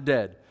 Bring out your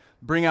dead.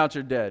 Bring out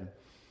your dead.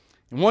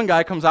 And one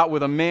guy comes out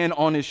with a man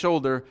on his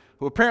shoulder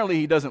who apparently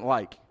he doesn't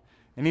like,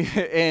 and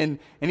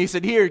he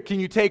said, "Here,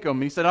 can you take him?"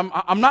 And he said,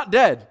 "I'm not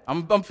dead.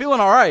 I'm feeling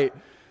all right."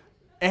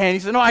 And he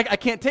said, "No, I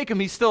can't take him.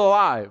 He's still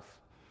alive."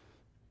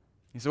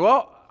 He said,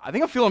 "Well, I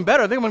think I'm feeling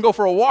better. I think I'm going to go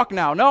for a walk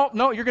now."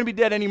 No, you're going to be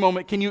dead any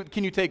moment. Can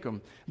you take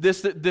him?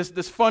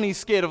 This funny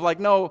skit of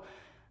like, no,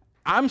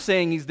 I'm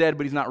saying he's dead,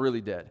 but he's not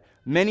really dead.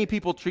 Many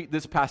people treat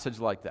this passage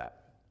like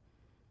that.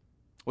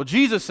 Well,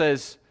 Jesus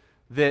says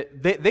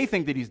that they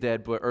think that he's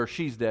dead, or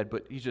she's dead,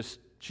 but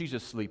she's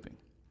just sleeping.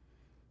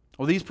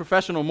 Well, these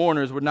professional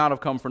mourners would not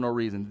have come for no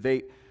reason.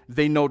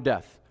 They know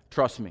death.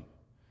 Trust me.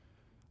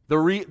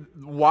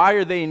 Why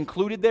are they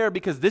included there?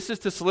 Because this is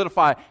to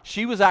solidify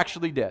she was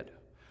actually dead.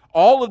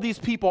 All of these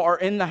people are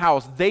in the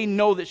house. They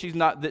know that she's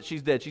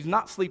dead. She's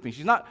not sleeping.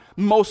 She's not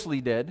mostly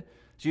dead.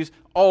 She's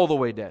all the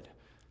way dead.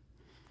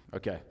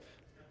 Okay.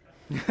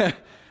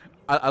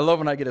 I love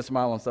when I get a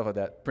smile on stuff like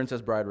that.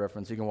 Princess Bride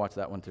reference. You can watch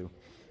that one too.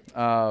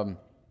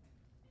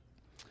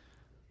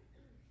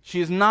 She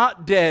is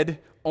not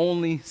dead,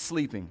 only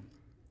sleeping.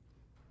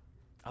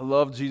 I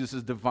love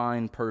Jesus'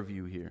 divine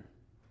purview here.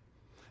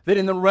 That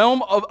in the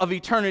realm of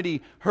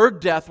eternity, her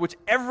death, which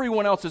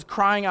everyone else is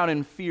crying out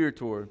in fear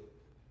toward,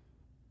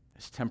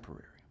 is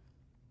temporary.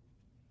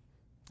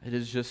 It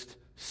is just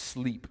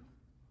sleep.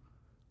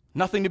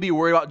 Nothing to be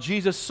worried about.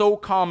 Jesus so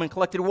calm and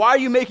collected. Why are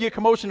you making a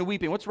commotion and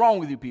weeping? What's wrong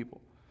with you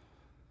people?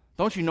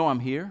 Don't you know I'm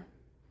here?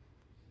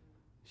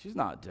 She's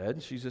not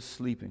dead. She's just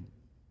sleeping.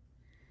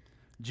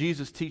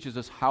 Jesus teaches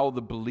us how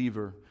the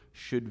believer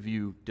should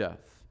view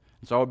death.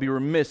 And so I would be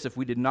remiss if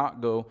we did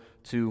not go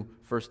to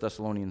 1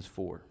 Thessalonians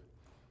 4.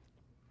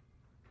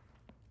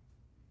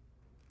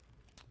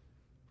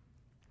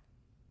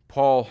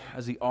 Paul,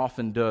 as he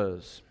often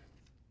does,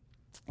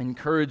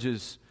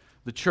 encourages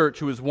the church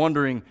who is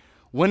wondering,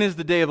 when is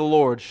the day of the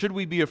Lord? Should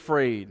we be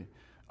afraid?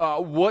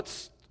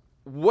 What's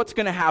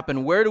going to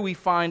happen? Where do we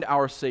find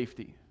our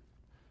safety?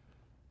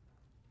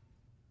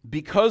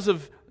 Because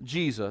of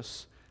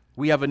Jesus,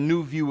 we have a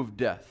new view of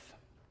death,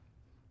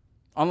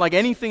 unlike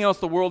anything else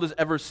the world has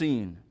ever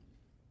seen.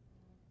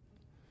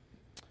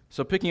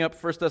 So picking up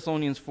 1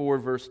 Thessalonians 4,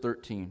 verse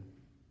 13.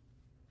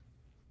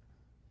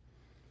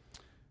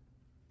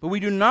 But we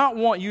do not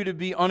want you to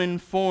be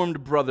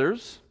uninformed,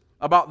 brothers,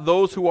 about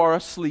those who are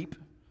asleep.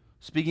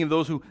 Speaking of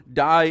those who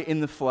die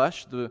in the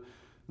flesh, the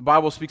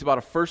Bible speaks about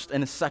a first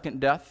and a second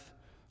death.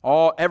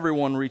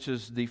 Everyone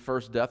reaches the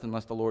first death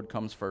unless the Lord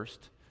comes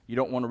first. You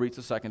don't want to reach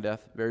the second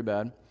death. Very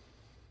bad.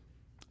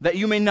 That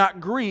you may not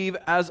grieve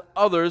as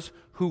others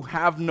who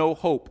have no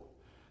hope.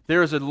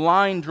 There is a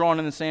line drawn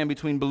in the sand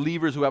between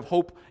believers who have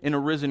hope in a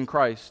risen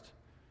Christ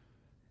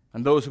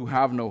and those who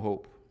have no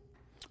hope.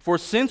 For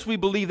since we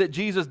believe that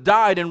Jesus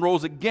died and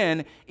rose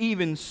again,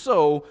 even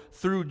so,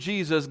 through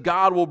Jesus,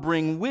 God will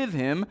bring with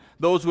him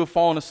those who have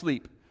fallen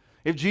asleep.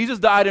 If Jesus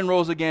died and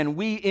rose again,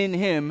 we in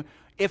him,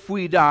 if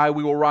we die,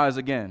 we will rise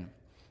again.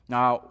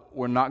 Now,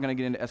 we're not going to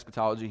get into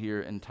eschatology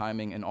here and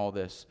timing and all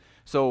this.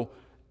 So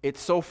it's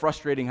so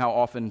frustrating how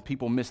often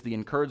people miss the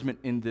encouragement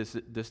in this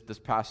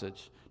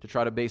passage to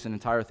try to base an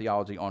entire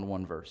theology on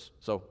one verse.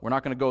 So we're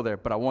not going to go there,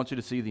 but I want you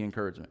to see the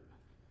encouragement.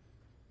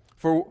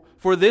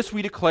 For this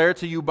we declare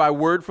to you by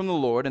word from the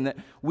Lord, and that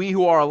we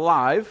who are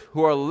alive,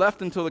 who are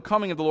left until the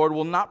coming of the Lord,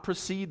 will not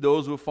precede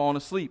those who have fallen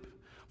asleep.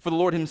 For the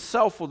Lord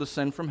himself will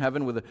descend from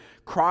heaven with a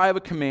cry of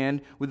a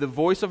command, with the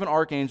voice of an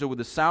archangel, with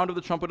the sound of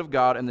the trumpet of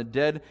God, and the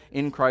dead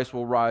in Christ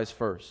will rise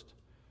first.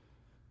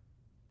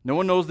 No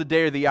one knows the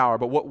day or the hour,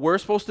 but what we're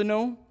supposed to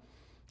know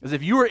is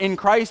if you are in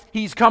Christ,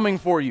 he's coming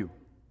for you.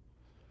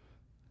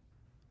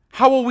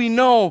 How will we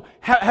know?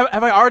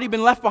 Have I already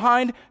been left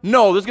behind?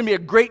 No, there's going to be a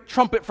great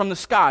trumpet from the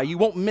sky. You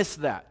won't miss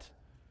that.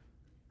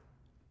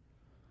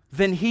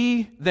 Then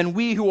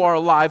we who are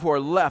alive, who are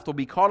left, will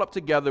be caught up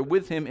together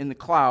with him in the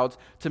clouds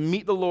to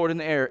meet the Lord in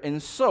the air,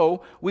 and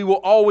so we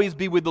will always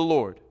be with the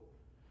Lord.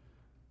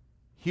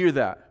 Hear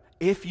that.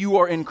 If you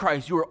are in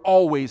Christ, you are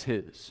always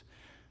his.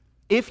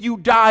 If you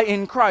die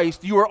in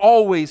Christ, you are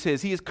always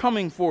his. He is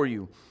coming for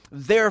you.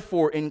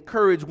 Therefore,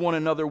 encourage one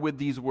another with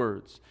these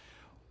words.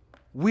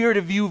 We are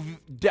to view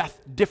death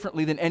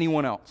differently than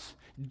anyone else.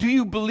 Do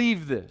you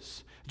believe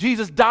this?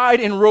 Jesus died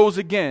and rose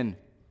again.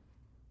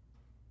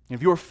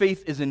 If your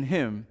faith is in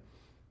him,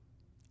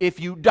 if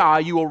you die,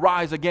 you will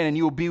rise again and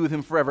you will be with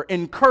him forever.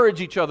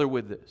 Encourage each other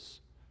with this.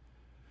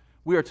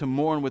 We are to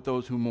mourn with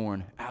those who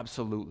mourn,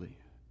 absolutely.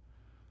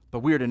 But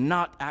we are to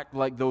not act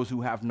like those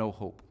who have no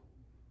hope.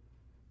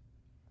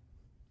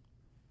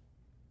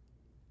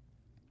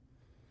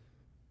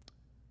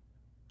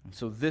 And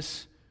so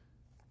this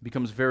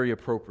becomes very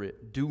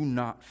appropriate. Do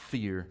not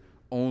fear,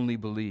 only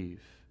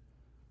believe.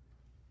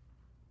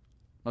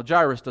 Now,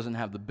 Jairus doesn't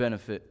have the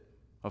benefit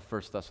of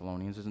 1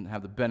 Thessalonians, doesn't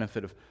have the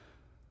benefit of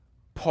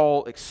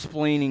Paul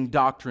explaining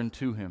doctrine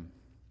to him.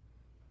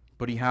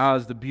 But he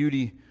has the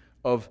beauty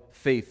of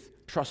faith,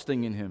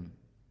 trusting in him.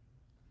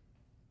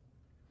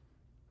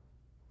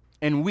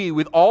 And we,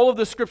 with all of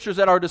the scriptures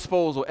at our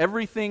disposal,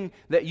 everything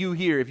that you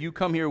hear, if you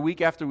come here week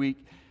after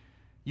week,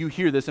 you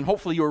hear this, and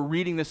hopefully you're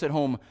reading this at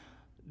home.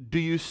 Do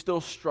you still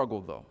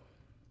struggle, though?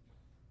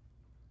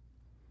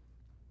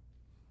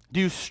 Do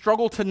you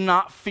struggle to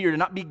not fear, to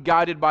not be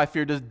guided by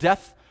fear? Does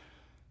death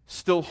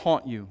still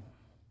haunt you?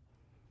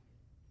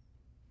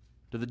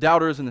 Do the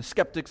doubters and the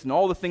skeptics and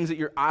all the things that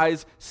your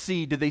eyes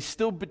see, do they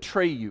still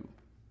betray you?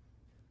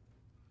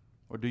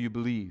 Or do you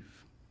believe?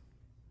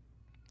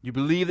 You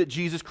believe that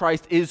Jesus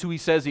Christ is who he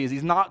says he is.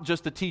 He's not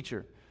just a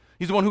teacher.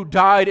 He's the one who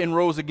died and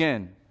rose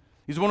again.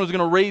 He's the one who's going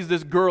to raise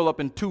this girl up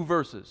in 2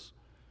 verses.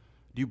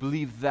 Do you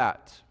believe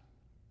that?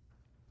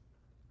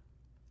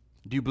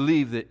 Do you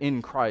believe that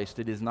in Christ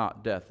it is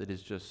not death, it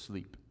is just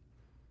sleep?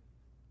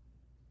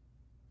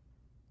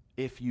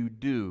 If you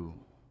do,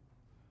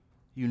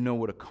 you know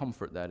what a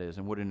comfort that is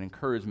and what an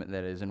encouragement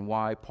that is and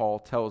why Paul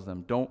tells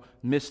them. Don't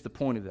miss the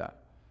point of that.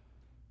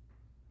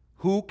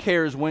 Who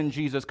cares when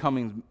Jesus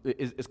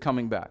is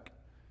coming back?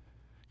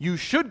 You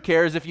should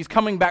care as if he's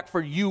coming back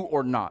for you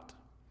or not.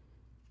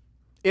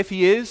 If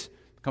he is,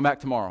 come back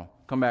tomorrow.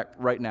 Come back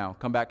right now.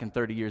 Come back in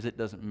 30 years. It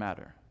doesn't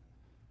matter.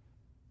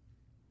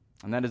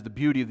 And that is the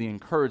beauty of the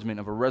encouragement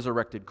of a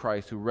resurrected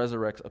Christ who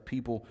resurrects a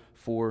people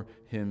for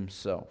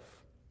himself.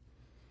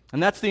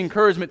 And that's the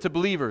encouragement to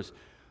believers.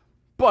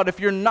 But if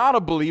you're not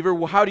a believer,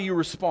 well, how do you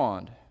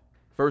respond?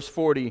 Verse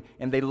 40,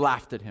 and they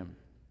laughed at him.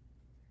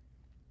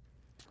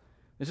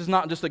 This is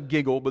not just a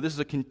giggle, but this is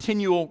a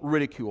continual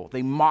ridicule.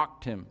 They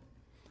mocked him,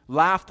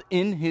 laughed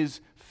in his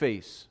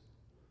face.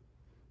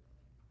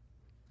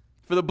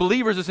 For the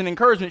believers, it's an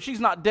encouragement. She's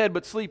not dead,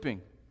 but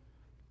sleeping.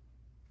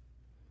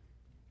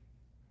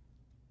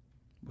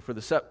 But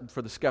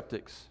for the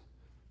skeptics,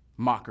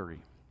 mockery.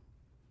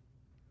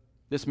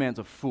 This man's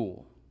a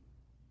fool.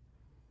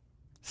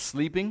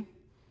 Sleeping?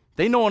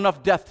 They know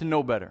enough death to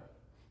know better.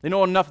 They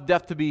know enough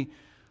death to be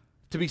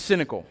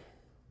cynical.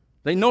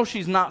 They know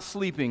she's not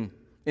sleeping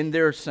in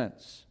their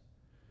sense.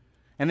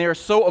 And they are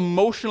so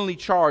emotionally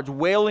charged,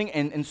 wailing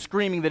and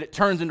screaming, that it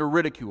turns into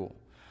ridicule.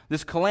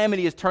 This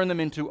calamity has turned them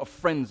into a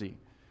frenzy.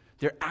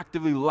 They're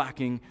actively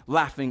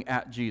laughing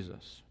at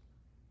Jesus.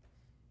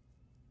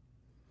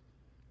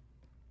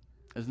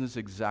 Isn't this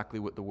exactly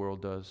what the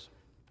world does?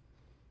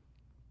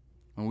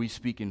 When we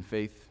speak in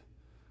faith,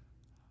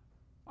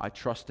 I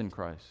trust in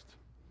Christ.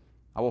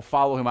 I will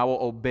follow him. I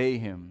will obey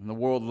him. And the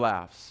world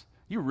laughs.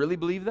 You really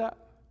believe that?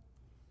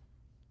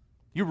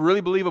 You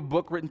really believe a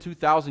book written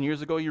 2,000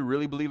 years ago? You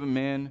really believe a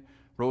man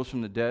rose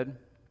from the dead? Do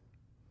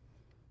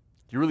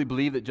you really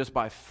believe that just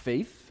by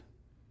faith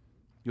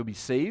you'll be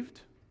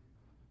saved?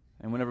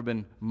 And we've never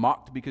been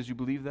mocked because you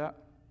believe that?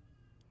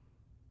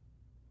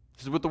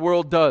 This is what the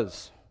world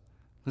does.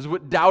 This is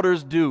what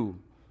doubters do.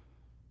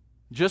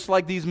 Just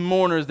like these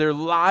mourners, their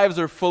lives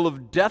are full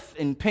of death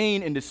and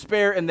pain and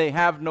despair, and they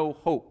have no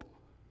hope.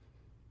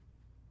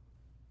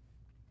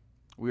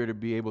 We are to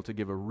be able to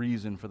give a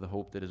reason for the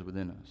hope that is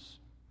within us.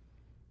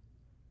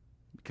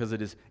 Because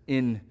it is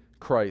in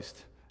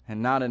Christ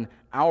and not in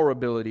our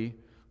ability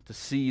to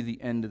see the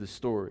end of the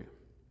story.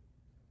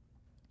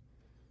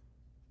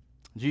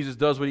 Jesus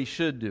does what he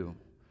should do.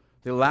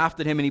 They laughed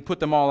at him and he put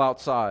them all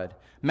outside.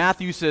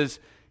 Matthew says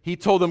he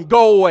told them,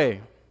 go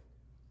away.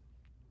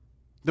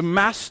 The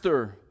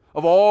master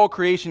of all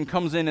creation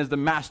comes in as the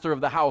master of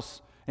the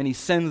house, and he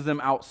sends them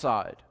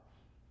outside.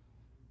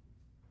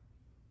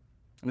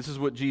 And this is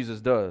what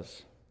Jesus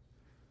does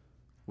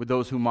with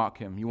those who mock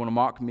him. You want to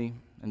mock me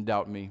and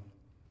doubt me?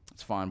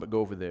 That's fine, but go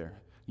over there.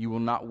 You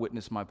will not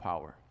witness my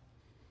power.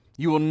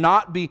 You will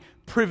not be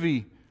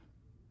privy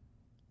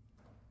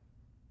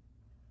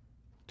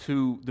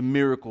to the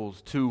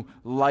miracles, to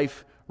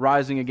life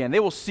rising again.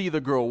 They will see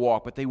the girl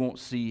walk, but they won't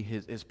see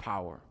his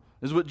power.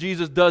 This is what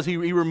Jesus does. He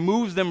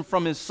removes them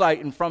from his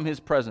sight and from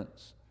his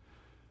presence.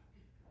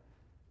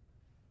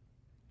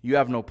 You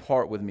have no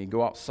part with me.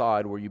 Go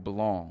outside where you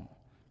belong.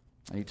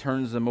 And he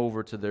turns them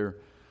over to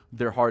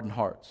their hardened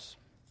hearts.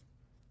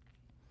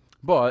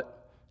 But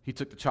he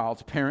took the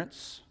child's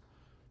parents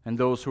and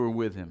those who were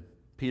with him,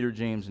 Peter,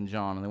 James, and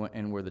John, and they went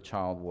in where the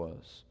child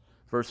was.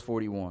 Verse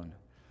 41.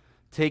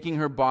 Taking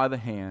her by the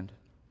hand.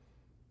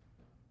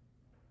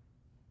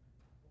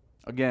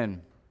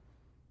 Again,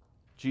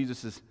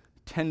 Jesus'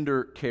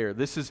 tender care.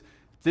 This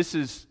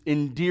is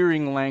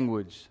endearing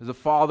language, as a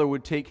father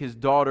would take his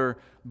daughter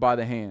by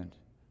the hand.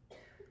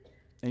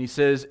 And he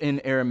says in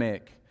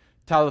Aramaic,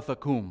 Talitha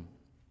kum.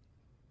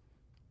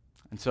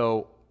 And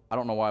so, I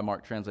don't know why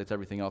Mark translates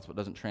everything else, but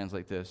doesn't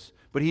translate this.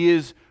 But he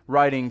is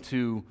writing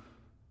to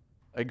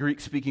a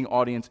Greek-speaking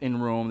audience in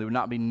Rome. They would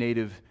not be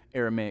native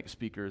Aramaic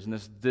speakers. And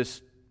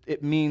this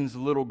it means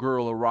little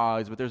girl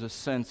arise, but there's a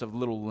sense of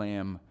little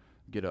lamb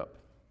get up.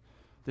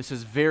 This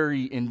is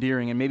very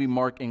endearing, and maybe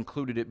Mark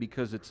included it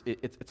because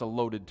it's a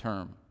loaded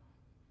term.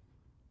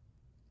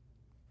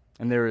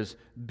 And there is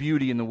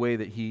beauty in the way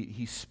that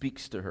he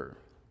speaks to her.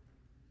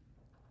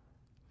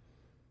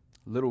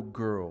 Little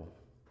girl,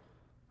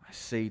 I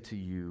say to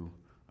you,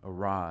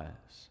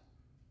 arise.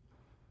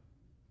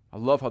 I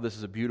love how this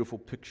is a beautiful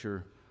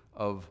picture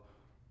of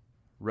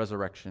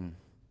resurrection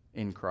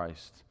in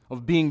Christ,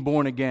 of being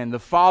born again. The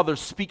Father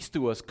speaks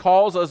to us,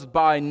 calls us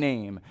by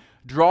name,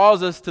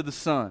 draws us to the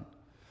Son.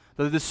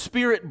 The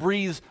Spirit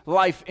breathes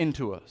life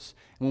into us.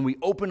 And when we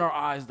open our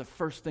eyes, the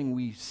first thing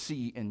we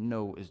see and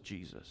know is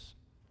Jesus.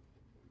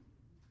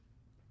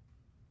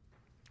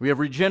 We have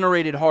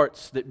regenerated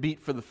hearts that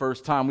beat for the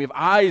first time. We have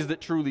eyes that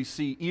truly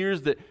see,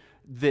 ears that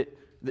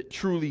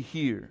truly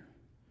hear.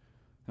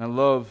 And I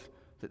love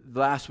that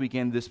last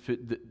weekend,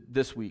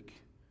 this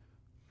week,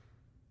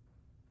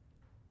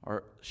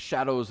 are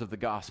shadows of the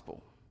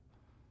gospel.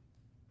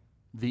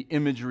 The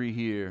imagery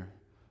here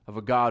of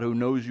a God who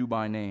knows you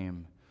by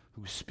name,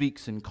 who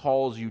speaks and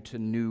calls you to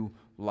new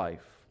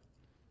life.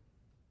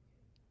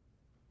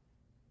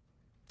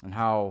 And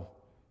how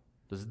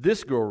does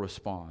this girl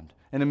respond?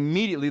 And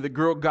immediately the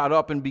girl got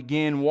up and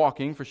began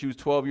walking, for she was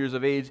 12 years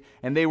of age,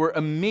 and they were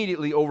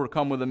immediately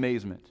overcome with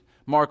amazement.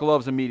 Mark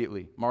loves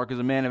immediately. Mark is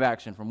a man of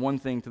action from one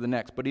thing to the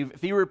next. But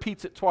if he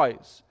repeats it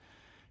twice,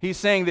 he's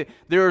saying that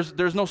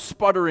there's no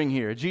sputtering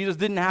here. Jesus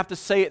didn't have to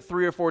say it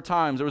 3 or 4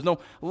 times. There was no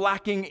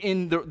lacking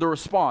in the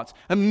response.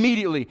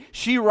 Immediately,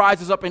 she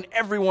rises up and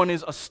everyone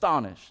is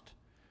astonished.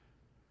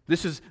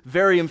 This is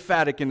very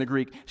emphatic in the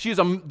Greek.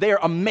 They are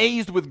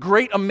amazed with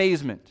great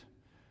amazement.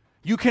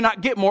 You cannot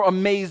get more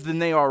amazed than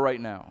they are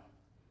right now.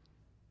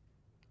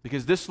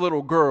 Because this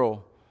little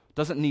girl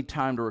doesn't need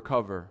time to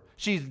recover.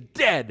 She's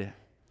dead.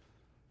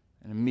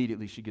 And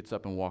immediately she gets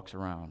up and walks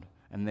around.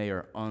 And they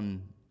are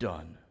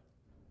undone.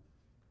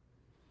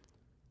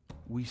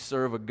 We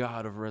serve a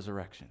God of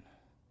resurrection.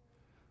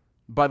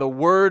 By the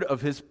word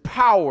of his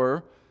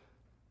power,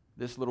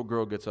 this little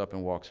girl gets up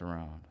and walks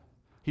around.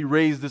 He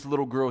raised this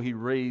little girl. He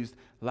raised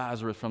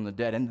Lazarus from the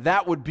dead. And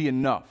that would be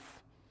enough.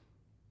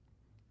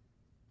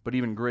 But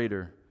even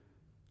greater,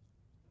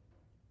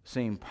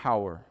 same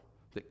power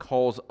that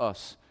calls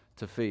us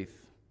to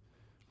faith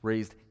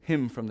raised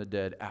him from the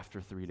dead after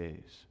 3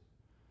 days.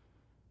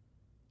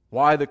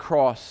 Why the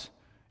cross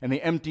and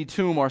the empty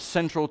tomb are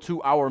central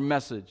to our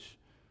message?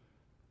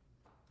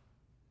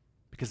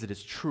 Because it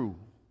is true,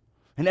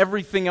 and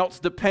everything else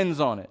depends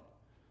on it.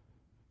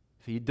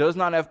 If he does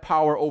not have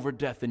power over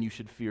death, then you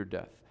should fear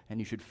death, and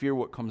you should fear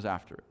what comes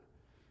after it.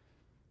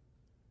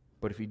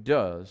 But if he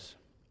does,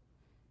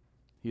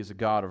 he is a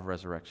God of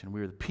resurrection. We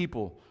are the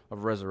people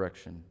of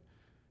resurrection.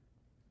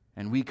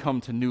 And we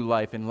come to new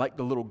life. And like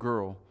the little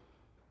girl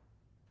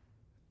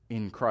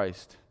in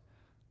Christ,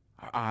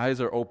 our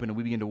eyes are open and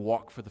we begin to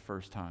walk for the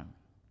first time.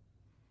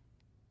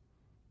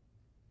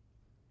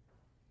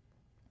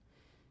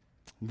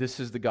 This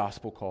is the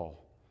gospel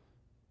call.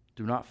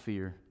 Do not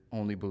fear,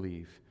 only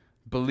believe.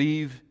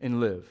 Believe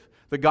and live.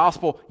 The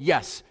gospel,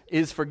 yes,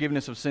 is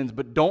forgiveness of sins,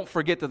 but don't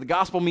forget that the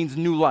gospel means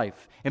new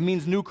life. It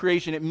means new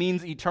creation. It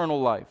means eternal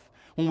life.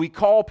 When we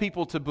call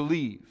people to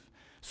believe,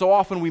 so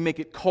often we make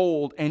it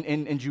cold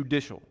and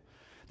judicial.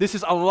 This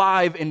is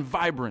alive and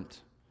vibrant.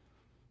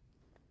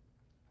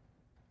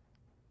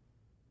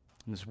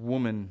 And this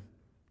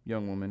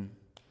young woman,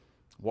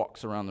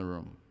 walks around the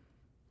room.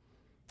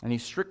 And he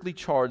strictly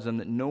charged them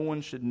that no one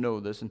should know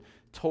this and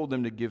told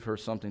them to give her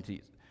something to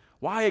eat.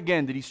 Why,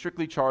 again, did he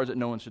strictly charge that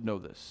no one should know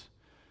this?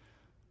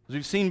 As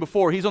we've seen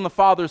before, he's on the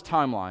Father's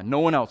timeline, no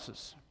one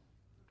else's.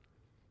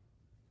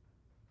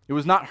 It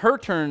was not her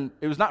turn,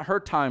 it was not her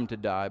time to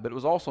die, but it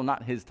was also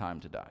not his time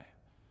to die.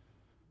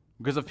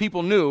 Because if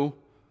people knew,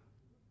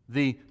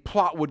 the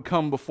plot would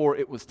come before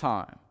it was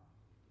time.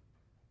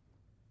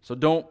 So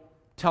don't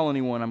tell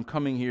anyone I'm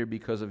coming here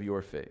because of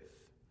your faith.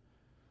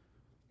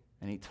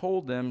 and he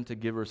told them to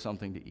give her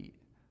something to eat.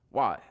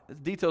 Why? This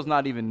detail's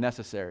not even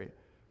necessary.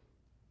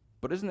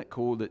 But isn't it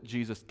cool that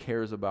Jesus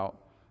cares about,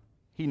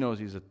 he knows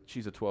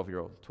she's a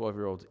 12-year-old.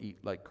 12-year-olds eat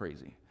like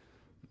crazy.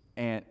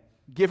 And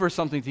give her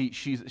something to eat,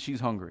 she's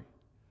hungry.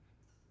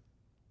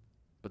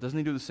 But doesn't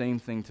he do the same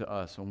thing to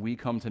us when we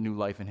come to new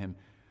life in him?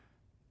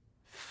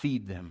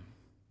 Feed them.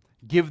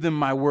 Give them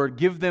my word.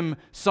 Give them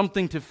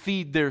something to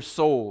feed their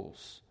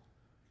souls.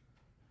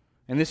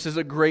 And this is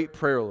a great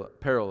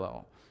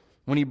parallel.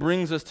 When he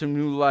brings us to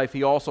new life,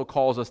 he also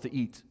calls us to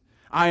eat.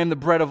 I am the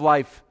bread of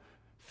life.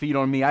 Feed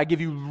on me. I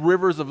give you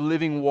rivers of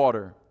living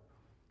water.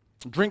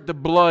 Drink the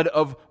blood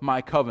of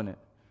my covenant.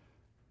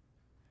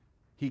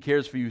 He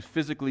cares for you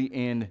physically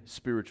and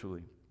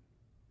spiritually.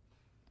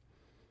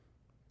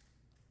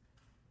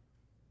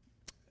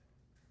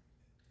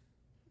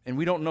 And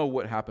we don't know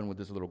what happened with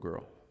this little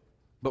girl.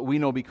 But we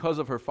know because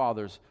of her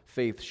father's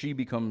faith, she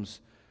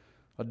becomes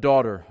a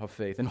daughter of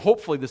faith. And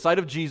hopefully the sight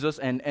of Jesus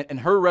and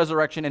her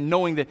resurrection and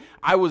knowing that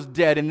I was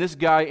dead and this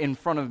guy in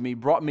front of me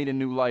brought me to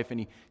new life and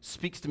he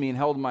speaks to me and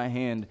held my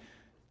hand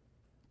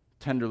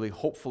tenderly,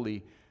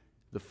 hopefully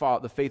the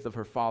faith of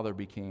her father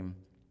became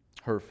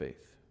her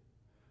faith.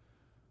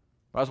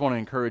 But I just want to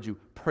encourage you,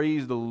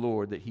 praise the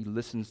Lord that he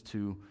listens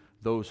to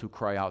those who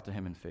cry out to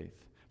him in faith.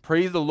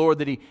 Praise the Lord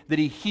that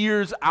he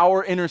hears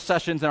our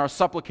intercessions and our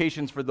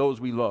supplications for those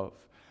we love.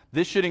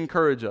 This should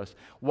encourage us.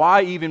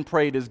 Why even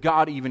pray? Does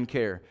God even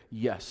care?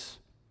 Yes.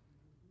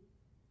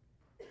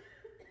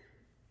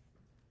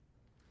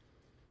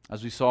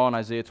 As we saw in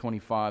Isaiah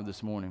 25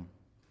 this morning,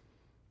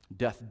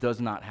 death does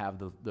not have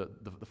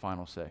the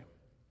final say.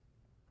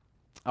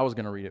 I was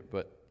going to read it,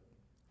 but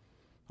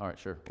all right,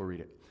 sure, we'll read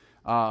it.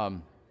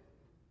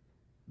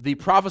 The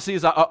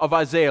prophecies of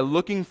Isaiah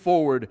looking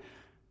forward.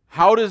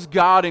 How does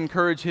God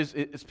encourage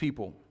his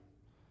people?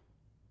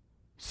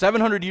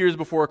 700 years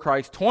before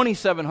Christ,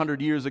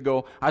 2,700 years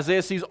ago,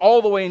 Isaiah sees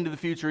all the way into the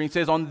future. And he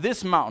says, on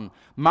this mountain,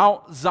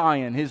 Mount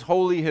Zion, his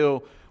holy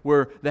hill,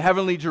 where the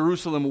heavenly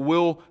Jerusalem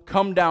will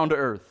come down to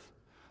earth.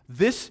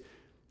 This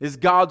is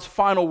God's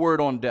final word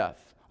on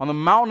death. On the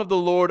mountain of the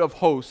Lord of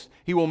hosts,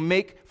 he will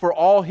make for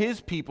all his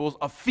peoples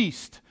a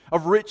feast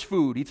of rich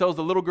food. He tells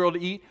the little girl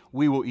to eat,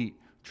 we will eat.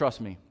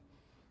 Trust me.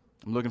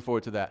 I'm looking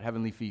forward to that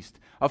heavenly feast.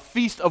 A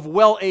feast of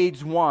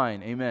well-aged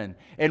wine, amen,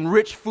 and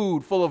rich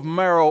food full of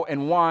marrow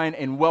and wine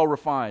and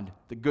well-refined,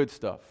 the good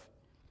stuff.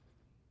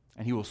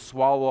 And he will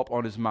swallow up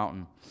on his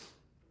mountain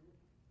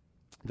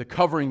the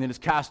covering that is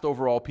cast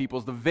over all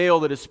peoples, the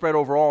veil that is spread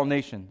over all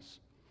nations.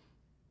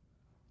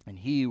 And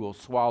he will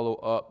swallow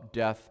up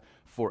death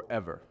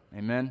forever,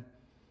 amen.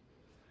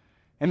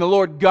 And the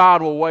Lord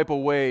God will wipe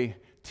away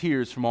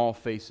tears from all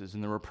faces,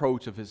 and the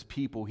reproach of his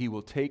people he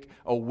will take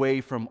away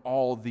from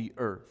all the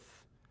earth.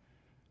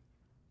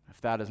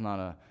 If that is not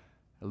an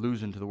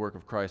allusion to the work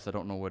of Christ, I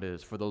don't know what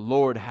is. For the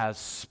Lord has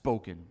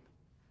spoken.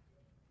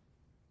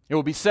 It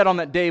will be said on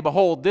that day,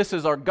 behold, this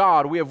is our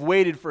God. We have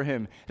waited for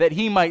him, that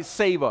he might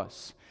save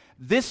us.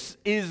 This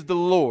is the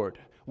Lord.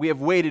 We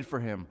have waited for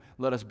him.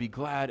 Let us be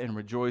glad and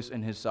rejoice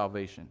in his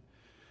salvation.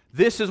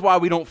 This is why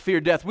we don't fear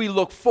death. We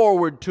look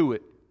forward to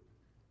it.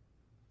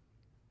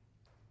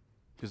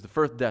 Because the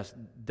first death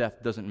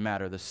doesn't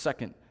matter. The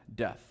second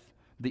death,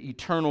 the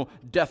eternal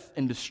death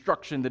and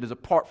destruction that is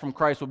apart from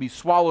Christ, will be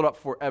swallowed up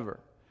forever.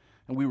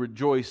 And we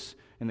rejoice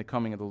in the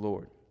coming of the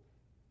Lord.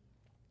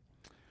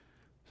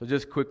 So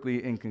just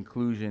quickly in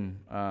conclusion,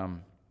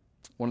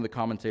 one of the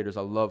commentators,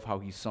 I love how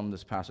he summed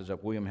this passage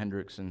up. William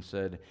Hendrickson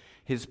said,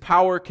 his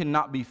power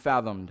cannot be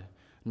fathomed,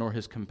 nor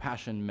his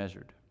compassion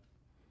measured.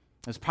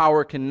 His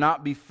power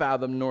cannot be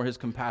fathomed, nor his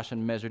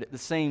compassion measured. At the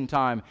same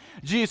time,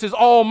 Jesus is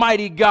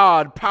Almighty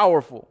God,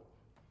 powerful,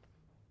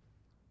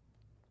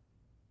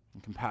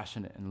 and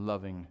compassionate and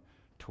loving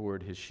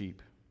toward his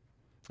sheep.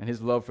 And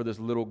his love for this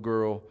little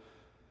girl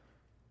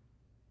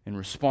in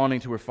responding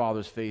to her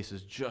father's face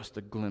is just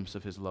a glimpse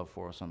of his love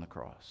for us on the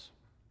cross.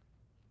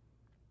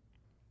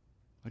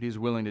 What he is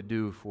willing to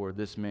do for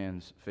this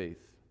man's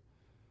faith.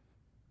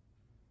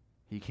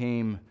 He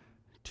came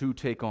to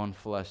take on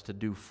flesh to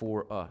do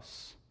for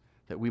us,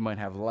 that we might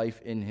have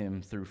life in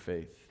him through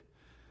faith.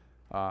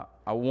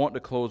 I want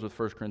to close with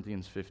 1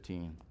 Corinthians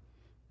 15.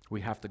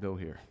 We have to go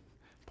here.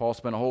 Paul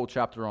spent a whole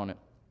chapter on it,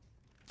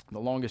 the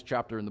longest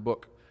chapter in the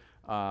book.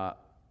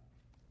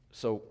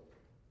 So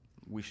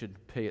we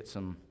should pay it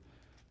some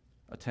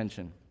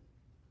attention.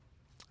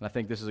 And I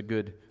think this is a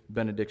good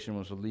benediction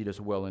which will lead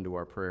us well into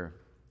our prayer.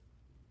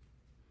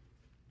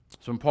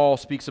 So when Paul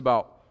speaks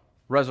about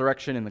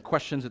resurrection and the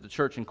questions that the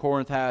church in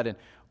Corinth had, and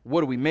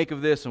what do we make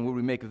of this and what do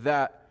we make of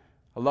that,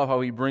 I love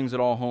how he brings it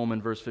all home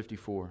in verse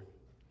 54.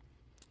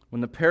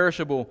 When the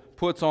perishable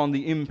puts on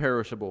the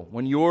imperishable,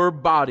 when your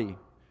body,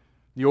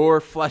 your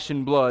flesh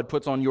and blood,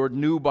 puts on your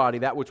new body,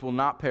 that which will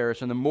not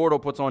perish, and the mortal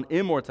puts on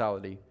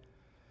immortality,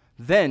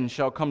 then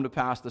shall come to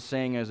pass the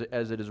saying as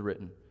it is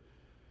written.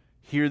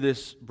 Hear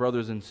this,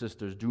 brothers and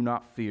sisters, do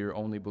not fear,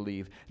 only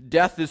believe.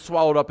 Death is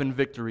swallowed up in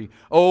victory.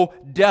 O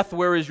death,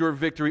 where is your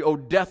victory? O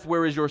death,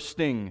 where is your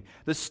sting?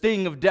 The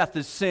sting of death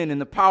is sin,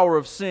 and the power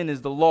of sin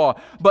is the law.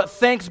 But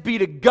thanks be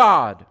to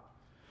God,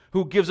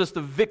 who gives us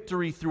the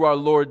victory through our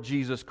Lord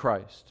Jesus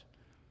Christ.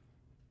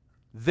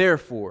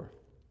 Therefore,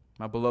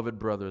 my beloved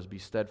brothers, be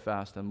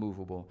steadfast and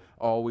immovable,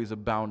 always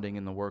abounding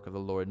in the work of the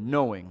Lord,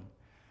 knowing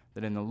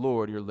that in the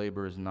Lord your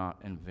labor is not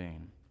in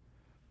vain.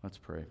 Let's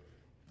pray.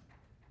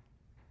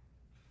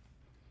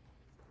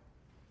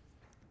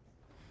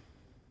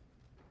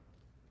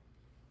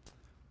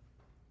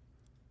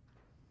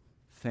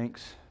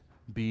 Thanks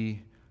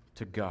be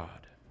to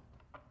God,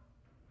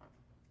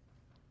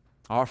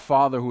 our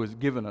Father, who has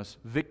given us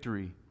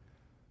victory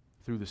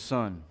through the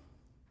Son,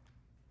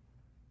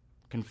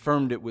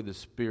 confirmed it with the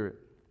Spirit.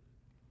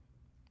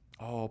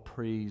 All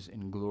praise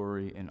and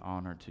glory and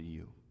honor to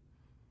you.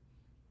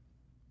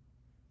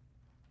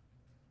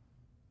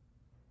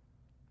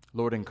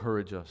 Lord,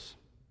 encourage us.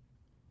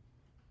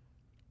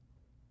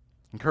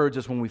 Encourage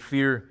us when we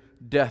fear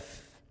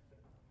death,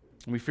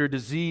 when we fear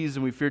disease,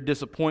 and we fear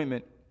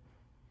disappointment.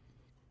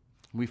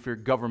 We fear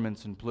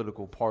governments and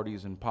political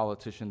parties and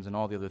politicians and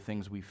all the other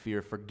things we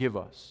fear. Forgive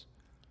us.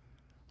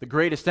 The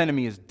greatest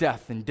enemy is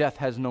death, and death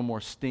has no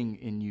more sting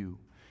in you.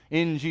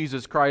 In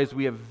Jesus Christ,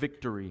 we have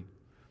victory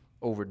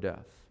over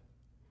death.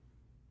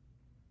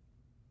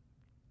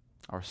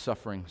 Our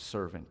suffering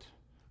servant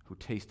who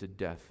tasted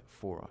death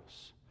for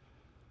us,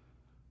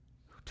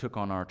 who took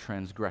on our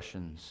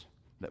transgressions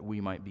that we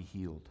might be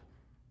healed,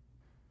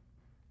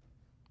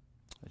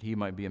 that he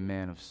might be a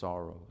man of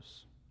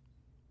sorrows,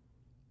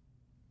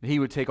 that he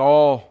would take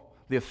all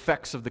the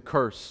effects of the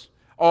curse,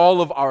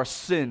 all of our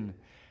sin,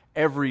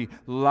 every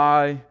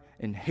lie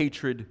and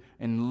hatred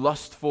and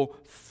lustful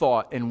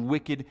thought and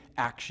wicked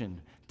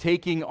action,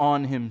 taking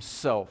on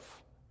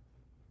himself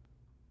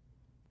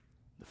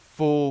the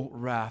full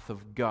wrath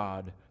of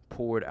God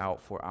poured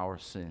out for our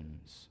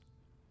sins,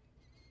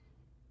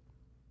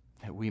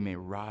 that we may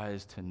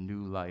rise to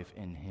new life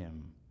in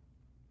him.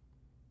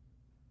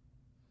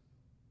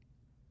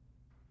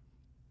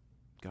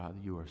 God,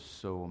 you are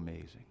so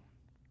amazing.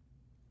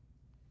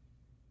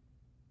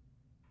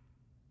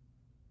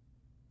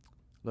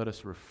 Let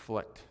us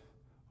reflect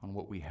on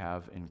what we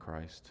have in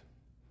Christ.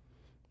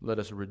 Let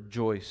us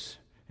rejoice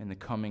in the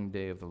coming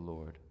day of the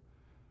Lord.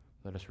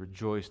 Let us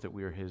rejoice that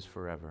we are his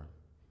forever.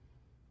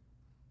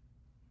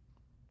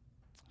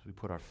 As we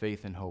put our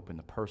faith and hope in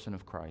the person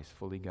of Christ,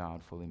 fully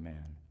God, fully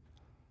man,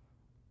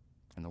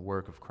 and the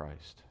work of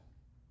Christ,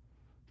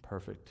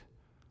 perfect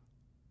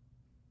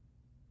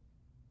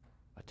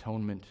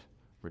atonement,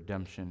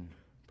 redemption,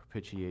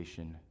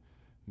 propitiation,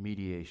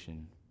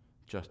 mediation,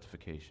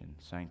 justification,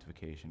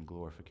 sanctification,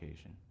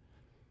 glorification,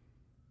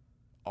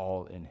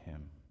 all in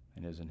him.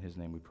 And it is in his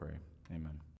name we pray. Amen.